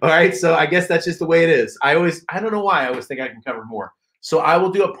that. All right. So I guess that's just the way it is. I don't know why I always think I can cover more. So I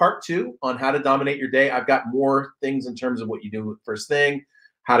will do a part 2 on how to dominate your day. I've got more things in terms of what you do first thing,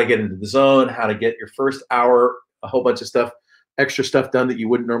 how to get into the zone, how to get your first hour, a whole bunch of stuff, extra stuff done that you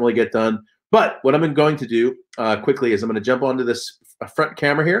wouldn't normally get done. But what I'm going to do quickly is I'm going to jump onto this front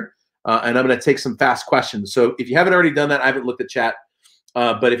camera here, and I'm going to take some fast questions. So if you haven't already done that, I haven't looked at chat.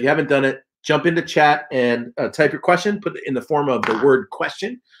 But if you haven't done it, jump into chat and type your question. Put it in the form of the word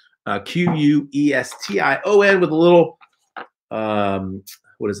question, Question, with a little,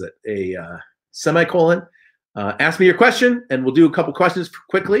 what is it? A semicolon. Ask me your question, and we'll do a couple questions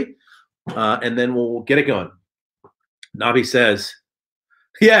quickly. and then we'll get it going. Nabi says,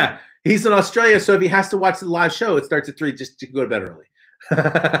 yeah, he's in Australia, so if he has to watch the live show, it starts at 3, just to go to bed early.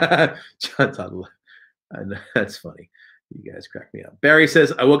 John Todd, that's funny. You guys crack me up. Barry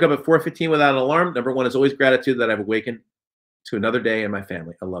says, I woke up at 4:15 without an alarm. Number one is always gratitude that I've awakened to another day and my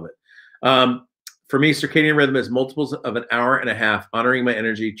family. I love it. For me, circadian rhythm is multiples of an hour and a half. Honoring my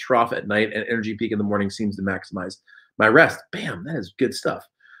energy trough at night and energy peak in the morning seems to maximize my rest. Bam, that is good stuff.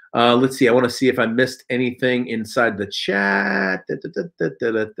 Let's see. I want to see if I missed anything inside the chat.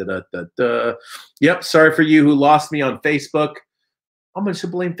 Yep. Sorry for you who lost me on Facebook. I'm going to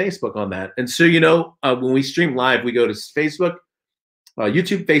blame Facebook on that. And so, when we stream live, we go to Facebook,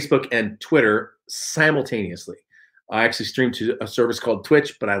 YouTube, Facebook, and Twitter simultaneously. I actually stream to a service called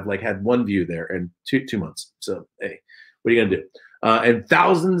Twitch, but I've had one view there in two months. So, hey, what are you going to do? And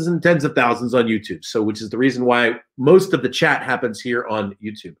thousands and tens of thousands on YouTube. So, which is the reason why most of the chat happens here on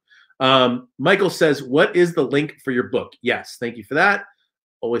YouTube. Michael says, what is the link for your book? Yes. Thank you for that.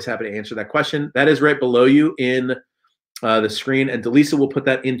 Always happy to answer that question. That is right below you in the screen. And Delisa will put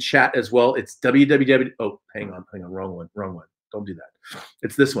that in chat as well. It's www. Oh, hang on. Wrong one. Don't do that.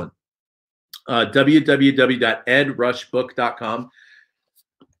 It's this one. www.edrushbook.com.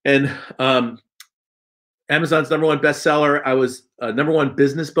 And Amazon's #1 bestseller. I was #1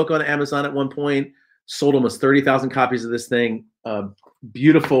 business book on Amazon at one point. Sold almost 30,000 copies of this thing.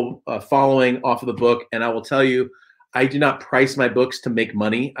 Beautiful following off of the book. And I will tell you, I do not price my books to make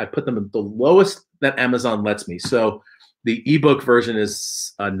money. I put them at the lowest that Amazon lets me. So the ebook version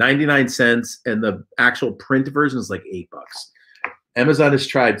is 99 cents, and the actual print version is like $8. Amazon has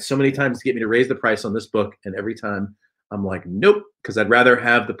tried so many times to get me to raise the price on this book, and every time I'm like, nope, because I'd rather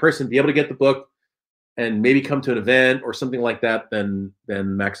have the person be able to get the book and maybe come to an event or something like that than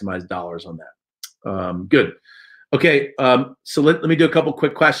maximize dollars on that. Good. Okay, so let me do a couple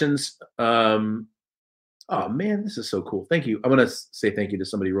quick questions. Oh, man, this is so cool. Thank you. I'm going to say thank you to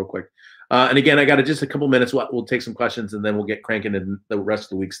somebody real quick. And again, I got just a couple minutes. We'll take some questions, and then we'll get cranking in the rest of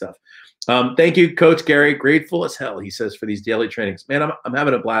the week stuff. Thank you, Coach Gary. Grateful as hell, he says, for these daily trainings. Man, I'm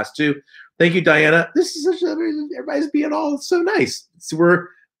having a blast, too. Thank you, Diana. This is everybody's being all so nice. So we're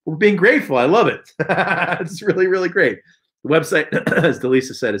being grateful. I love it. It's really, really great. The website, as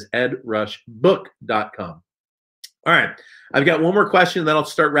Delisa said, is edrushbook.com. All right, I've got one more question, then I'll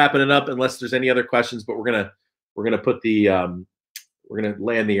start wrapping it up. Unless there's any other questions, but we're gonna put the we're gonna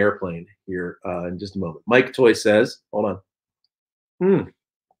land the airplane here in just a moment. Mike Toy says, "Hold on,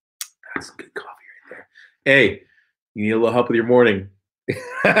 that's good coffee right there. Hey, you need a little help with your morning."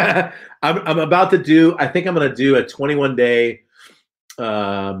 I'm about to do. I think I'm gonna do a 21-day.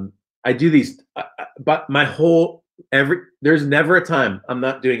 I do these, but my whole there's never a time I'm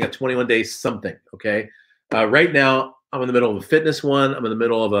not doing a 21-day something. Okay. Right now, I'm in the middle of a fitness one. I'm in the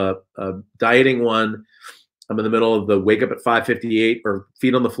middle of a dieting one. I'm in the middle of the wake up at 5:58 or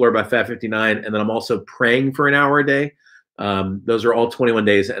feet on the floor by 5:59. And then I'm also praying for an hour a day. Those are all 21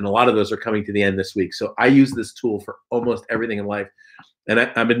 days. And a lot of those are coming to the end this week. So I use this tool for almost everything in life. And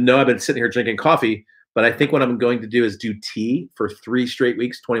I've been sitting here drinking coffee, but I think what I'm going to do is do tea for 3 straight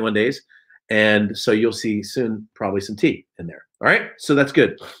weeks, 21 days. And so you'll see soon probably some tea in there. All right. So that's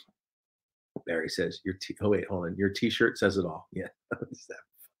good. Barry says, oh, wait, hold on. Your t-shirt says it all. Yeah.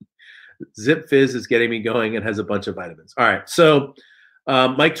 Zip Fizz is getting me going and has a bunch of vitamins. All right. So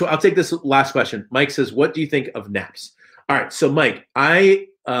Mike, I'll take this last question. Mike says, what do you think of naps? All right. So Mike,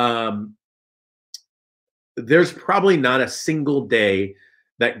 there's probably not a single day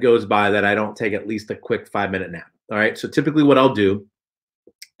that goes by that I don't take at least a quick 5-minute nap. All right. So typically what I'll do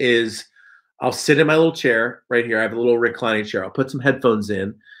is I'll sit in my little chair right here. I have a little reclining chair. I'll put some headphones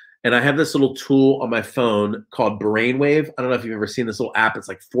in. And I have this little tool on my phone called Brainwave. I don't know if you've ever seen this little app. It's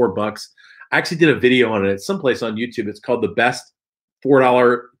like $4. I actually did a video on it. It's someplace on YouTube. It's called the best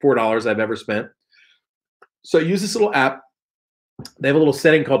 $4 I've ever spent. So I use this little app. They have a little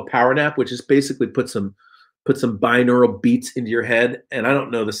setting called Power Nap, which is basically put some binaural beats into your head. And I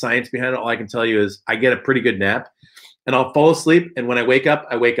don't know the science behind it. All I can tell you is I get a pretty good nap, and I'll fall asleep. And when I wake up,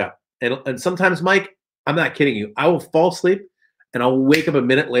 I wake up. And sometimes, Mike, I'm not kidding you, I will fall asleep and I'll wake up a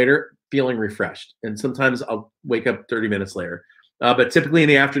minute later feeling refreshed. And sometimes I'll wake up 30 minutes later. But typically in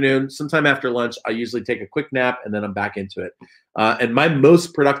the afternoon, sometime after lunch, I usually take a quick nap and then I'm back into it. And my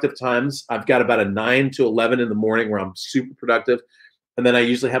most productive times, I've got about a 9 to 11 in the morning where I'm super productive. And then I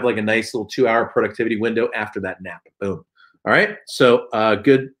usually have like a nice little 2-hour productivity window after that nap. Boom. All right. So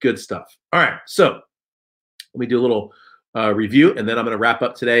good stuff. All right. So let me do a little review, and then I'm going to wrap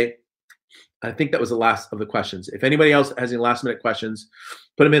up today. I think that was the last of the questions. If anybody else has any last minute questions,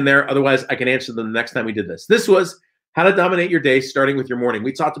 put them in there. Otherwise, I can answer them the next time we did this. This was how to dominate your day starting with your morning.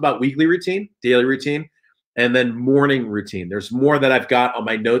 We talked about weekly routine, daily routine, and then morning routine. There's more that I've got on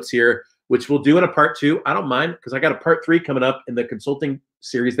my notes here, which we'll do in a part 2. I don't mind because I got a part 3 coming up in the consulting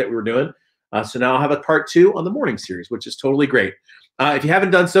series that we were doing. So now I'll have a part 2 on the morning series, which is totally great. If you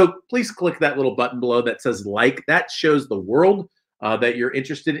haven't done so, please click that little button below that says like. That shows the world that you're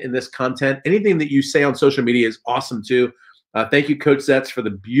interested in this content. Anything that you say on social media is awesome too. Thank you, Coach Zetz, for the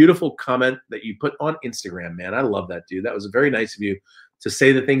beautiful comment that you put on Instagram, man. I love that, dude. That was very nice of you to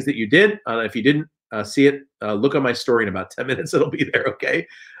say the things that you did. If you didn't see it, look on my story in about 10 minutes. It'll be there, okay?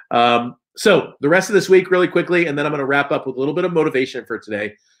 So the rest of this week, really quickly, and then I'm going to wrap up with a little bit of motivation for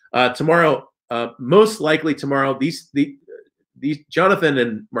today. Tomorrow, most likely tomorrow, these Jonathan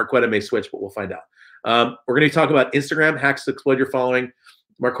and Marquetta may switch, but we'll find out. We're going to talk about Instagram hacks to exploit your following.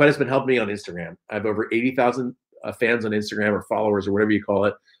 Marquetta's been helping me on Instagram. I have over 80,000 fans on Instagram or followers or whatever you call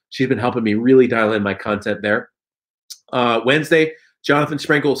it. She's been helping me really dial in my content there. Wednesday, Jonathan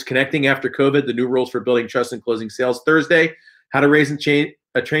Sprinkle's Connecting After COVID, the new rules for building trust and closing sales. Thursday, how to raise and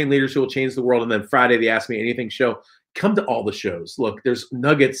train leaders who will change the world. And then Friday, the Ask Me Anything show. Come to all the shows. Look, there's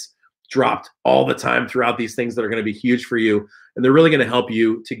nuggets dropped all the time throughout these things that are going to be huge for you. And they're really going to help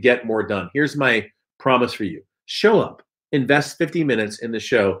you to get more done. Here's my promise for you. Show up, invest 50 minutes in the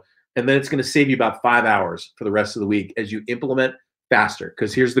show, and then it's going to save you about 5 hours for the rest of the week as you implement faster.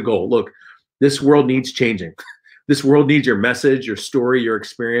 Because here's the goal. Look, this world needs changing. This world needs your message, your story, your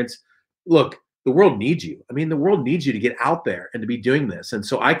experience. Look, the world needs you. I mean, the world needs you to get out there and to be doing this. And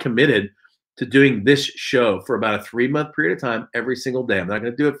so I committed to doing this show for about a 3-month period of time every single day. I'm not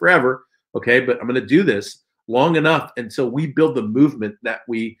going to do it forever, okay? But I'm going to do this long enough until we build the movement that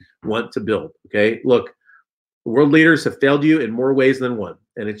we want to build, okay? Look, world leaders have failed you in more ways than one,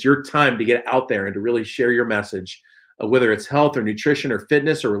 and it's your time to get out there and to really share your message, whether it's health or nutrition or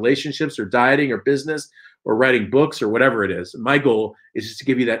fitness or relationships or dieting or business or writing books or whatever it is. My goal is just to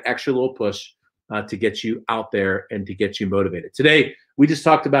give you that extra little push to get you out there and to get you motivated. Today, we just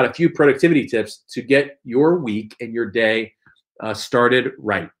talked about a few productivity tips to get your week and your day started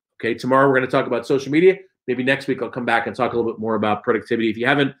right. Okay, tomorrow we're going to talk about social media. Maybe next week I'll come back and talk a little bit more about productivity. If you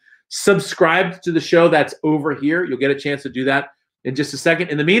haven't subscribed to the show, that's over here. You'll get a chance to do that in just a second.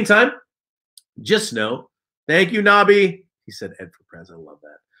 In the meantime, just know, thank you, Nobby. He said Ed for president. I love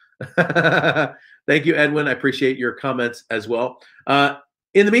that. Thank you, Edwin. I appreciate your comments as well.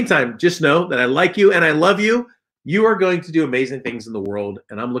 In the meantime, just know that I like you and I love you. You are going to do amazing things in the world,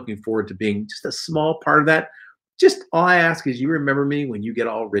 and I'm looking forward to being just a small part of that. Just all I ask is you remember me when you get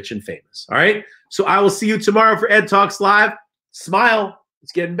all rich and famous, all right? So I will see you tomorrow for Ed Talks Live. Smile.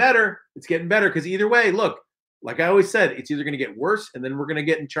 It's getting better. It's getting better because either way, look, like I always said, it's either going to get worse and then we're going to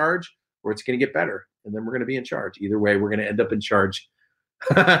get in charge, or it's going to get better and then we're going to be in charge. Either way, we're going to end up in charge.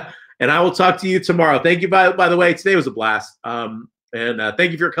 And I will talk to you tomorrow. Thank you, by the way. Today was a blast. And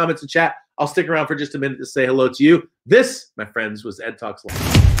thank you for your comments and chat. I'll stick around for just a minute to say hello to you. This, my friends, was Ed Talks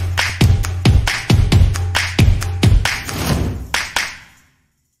Live.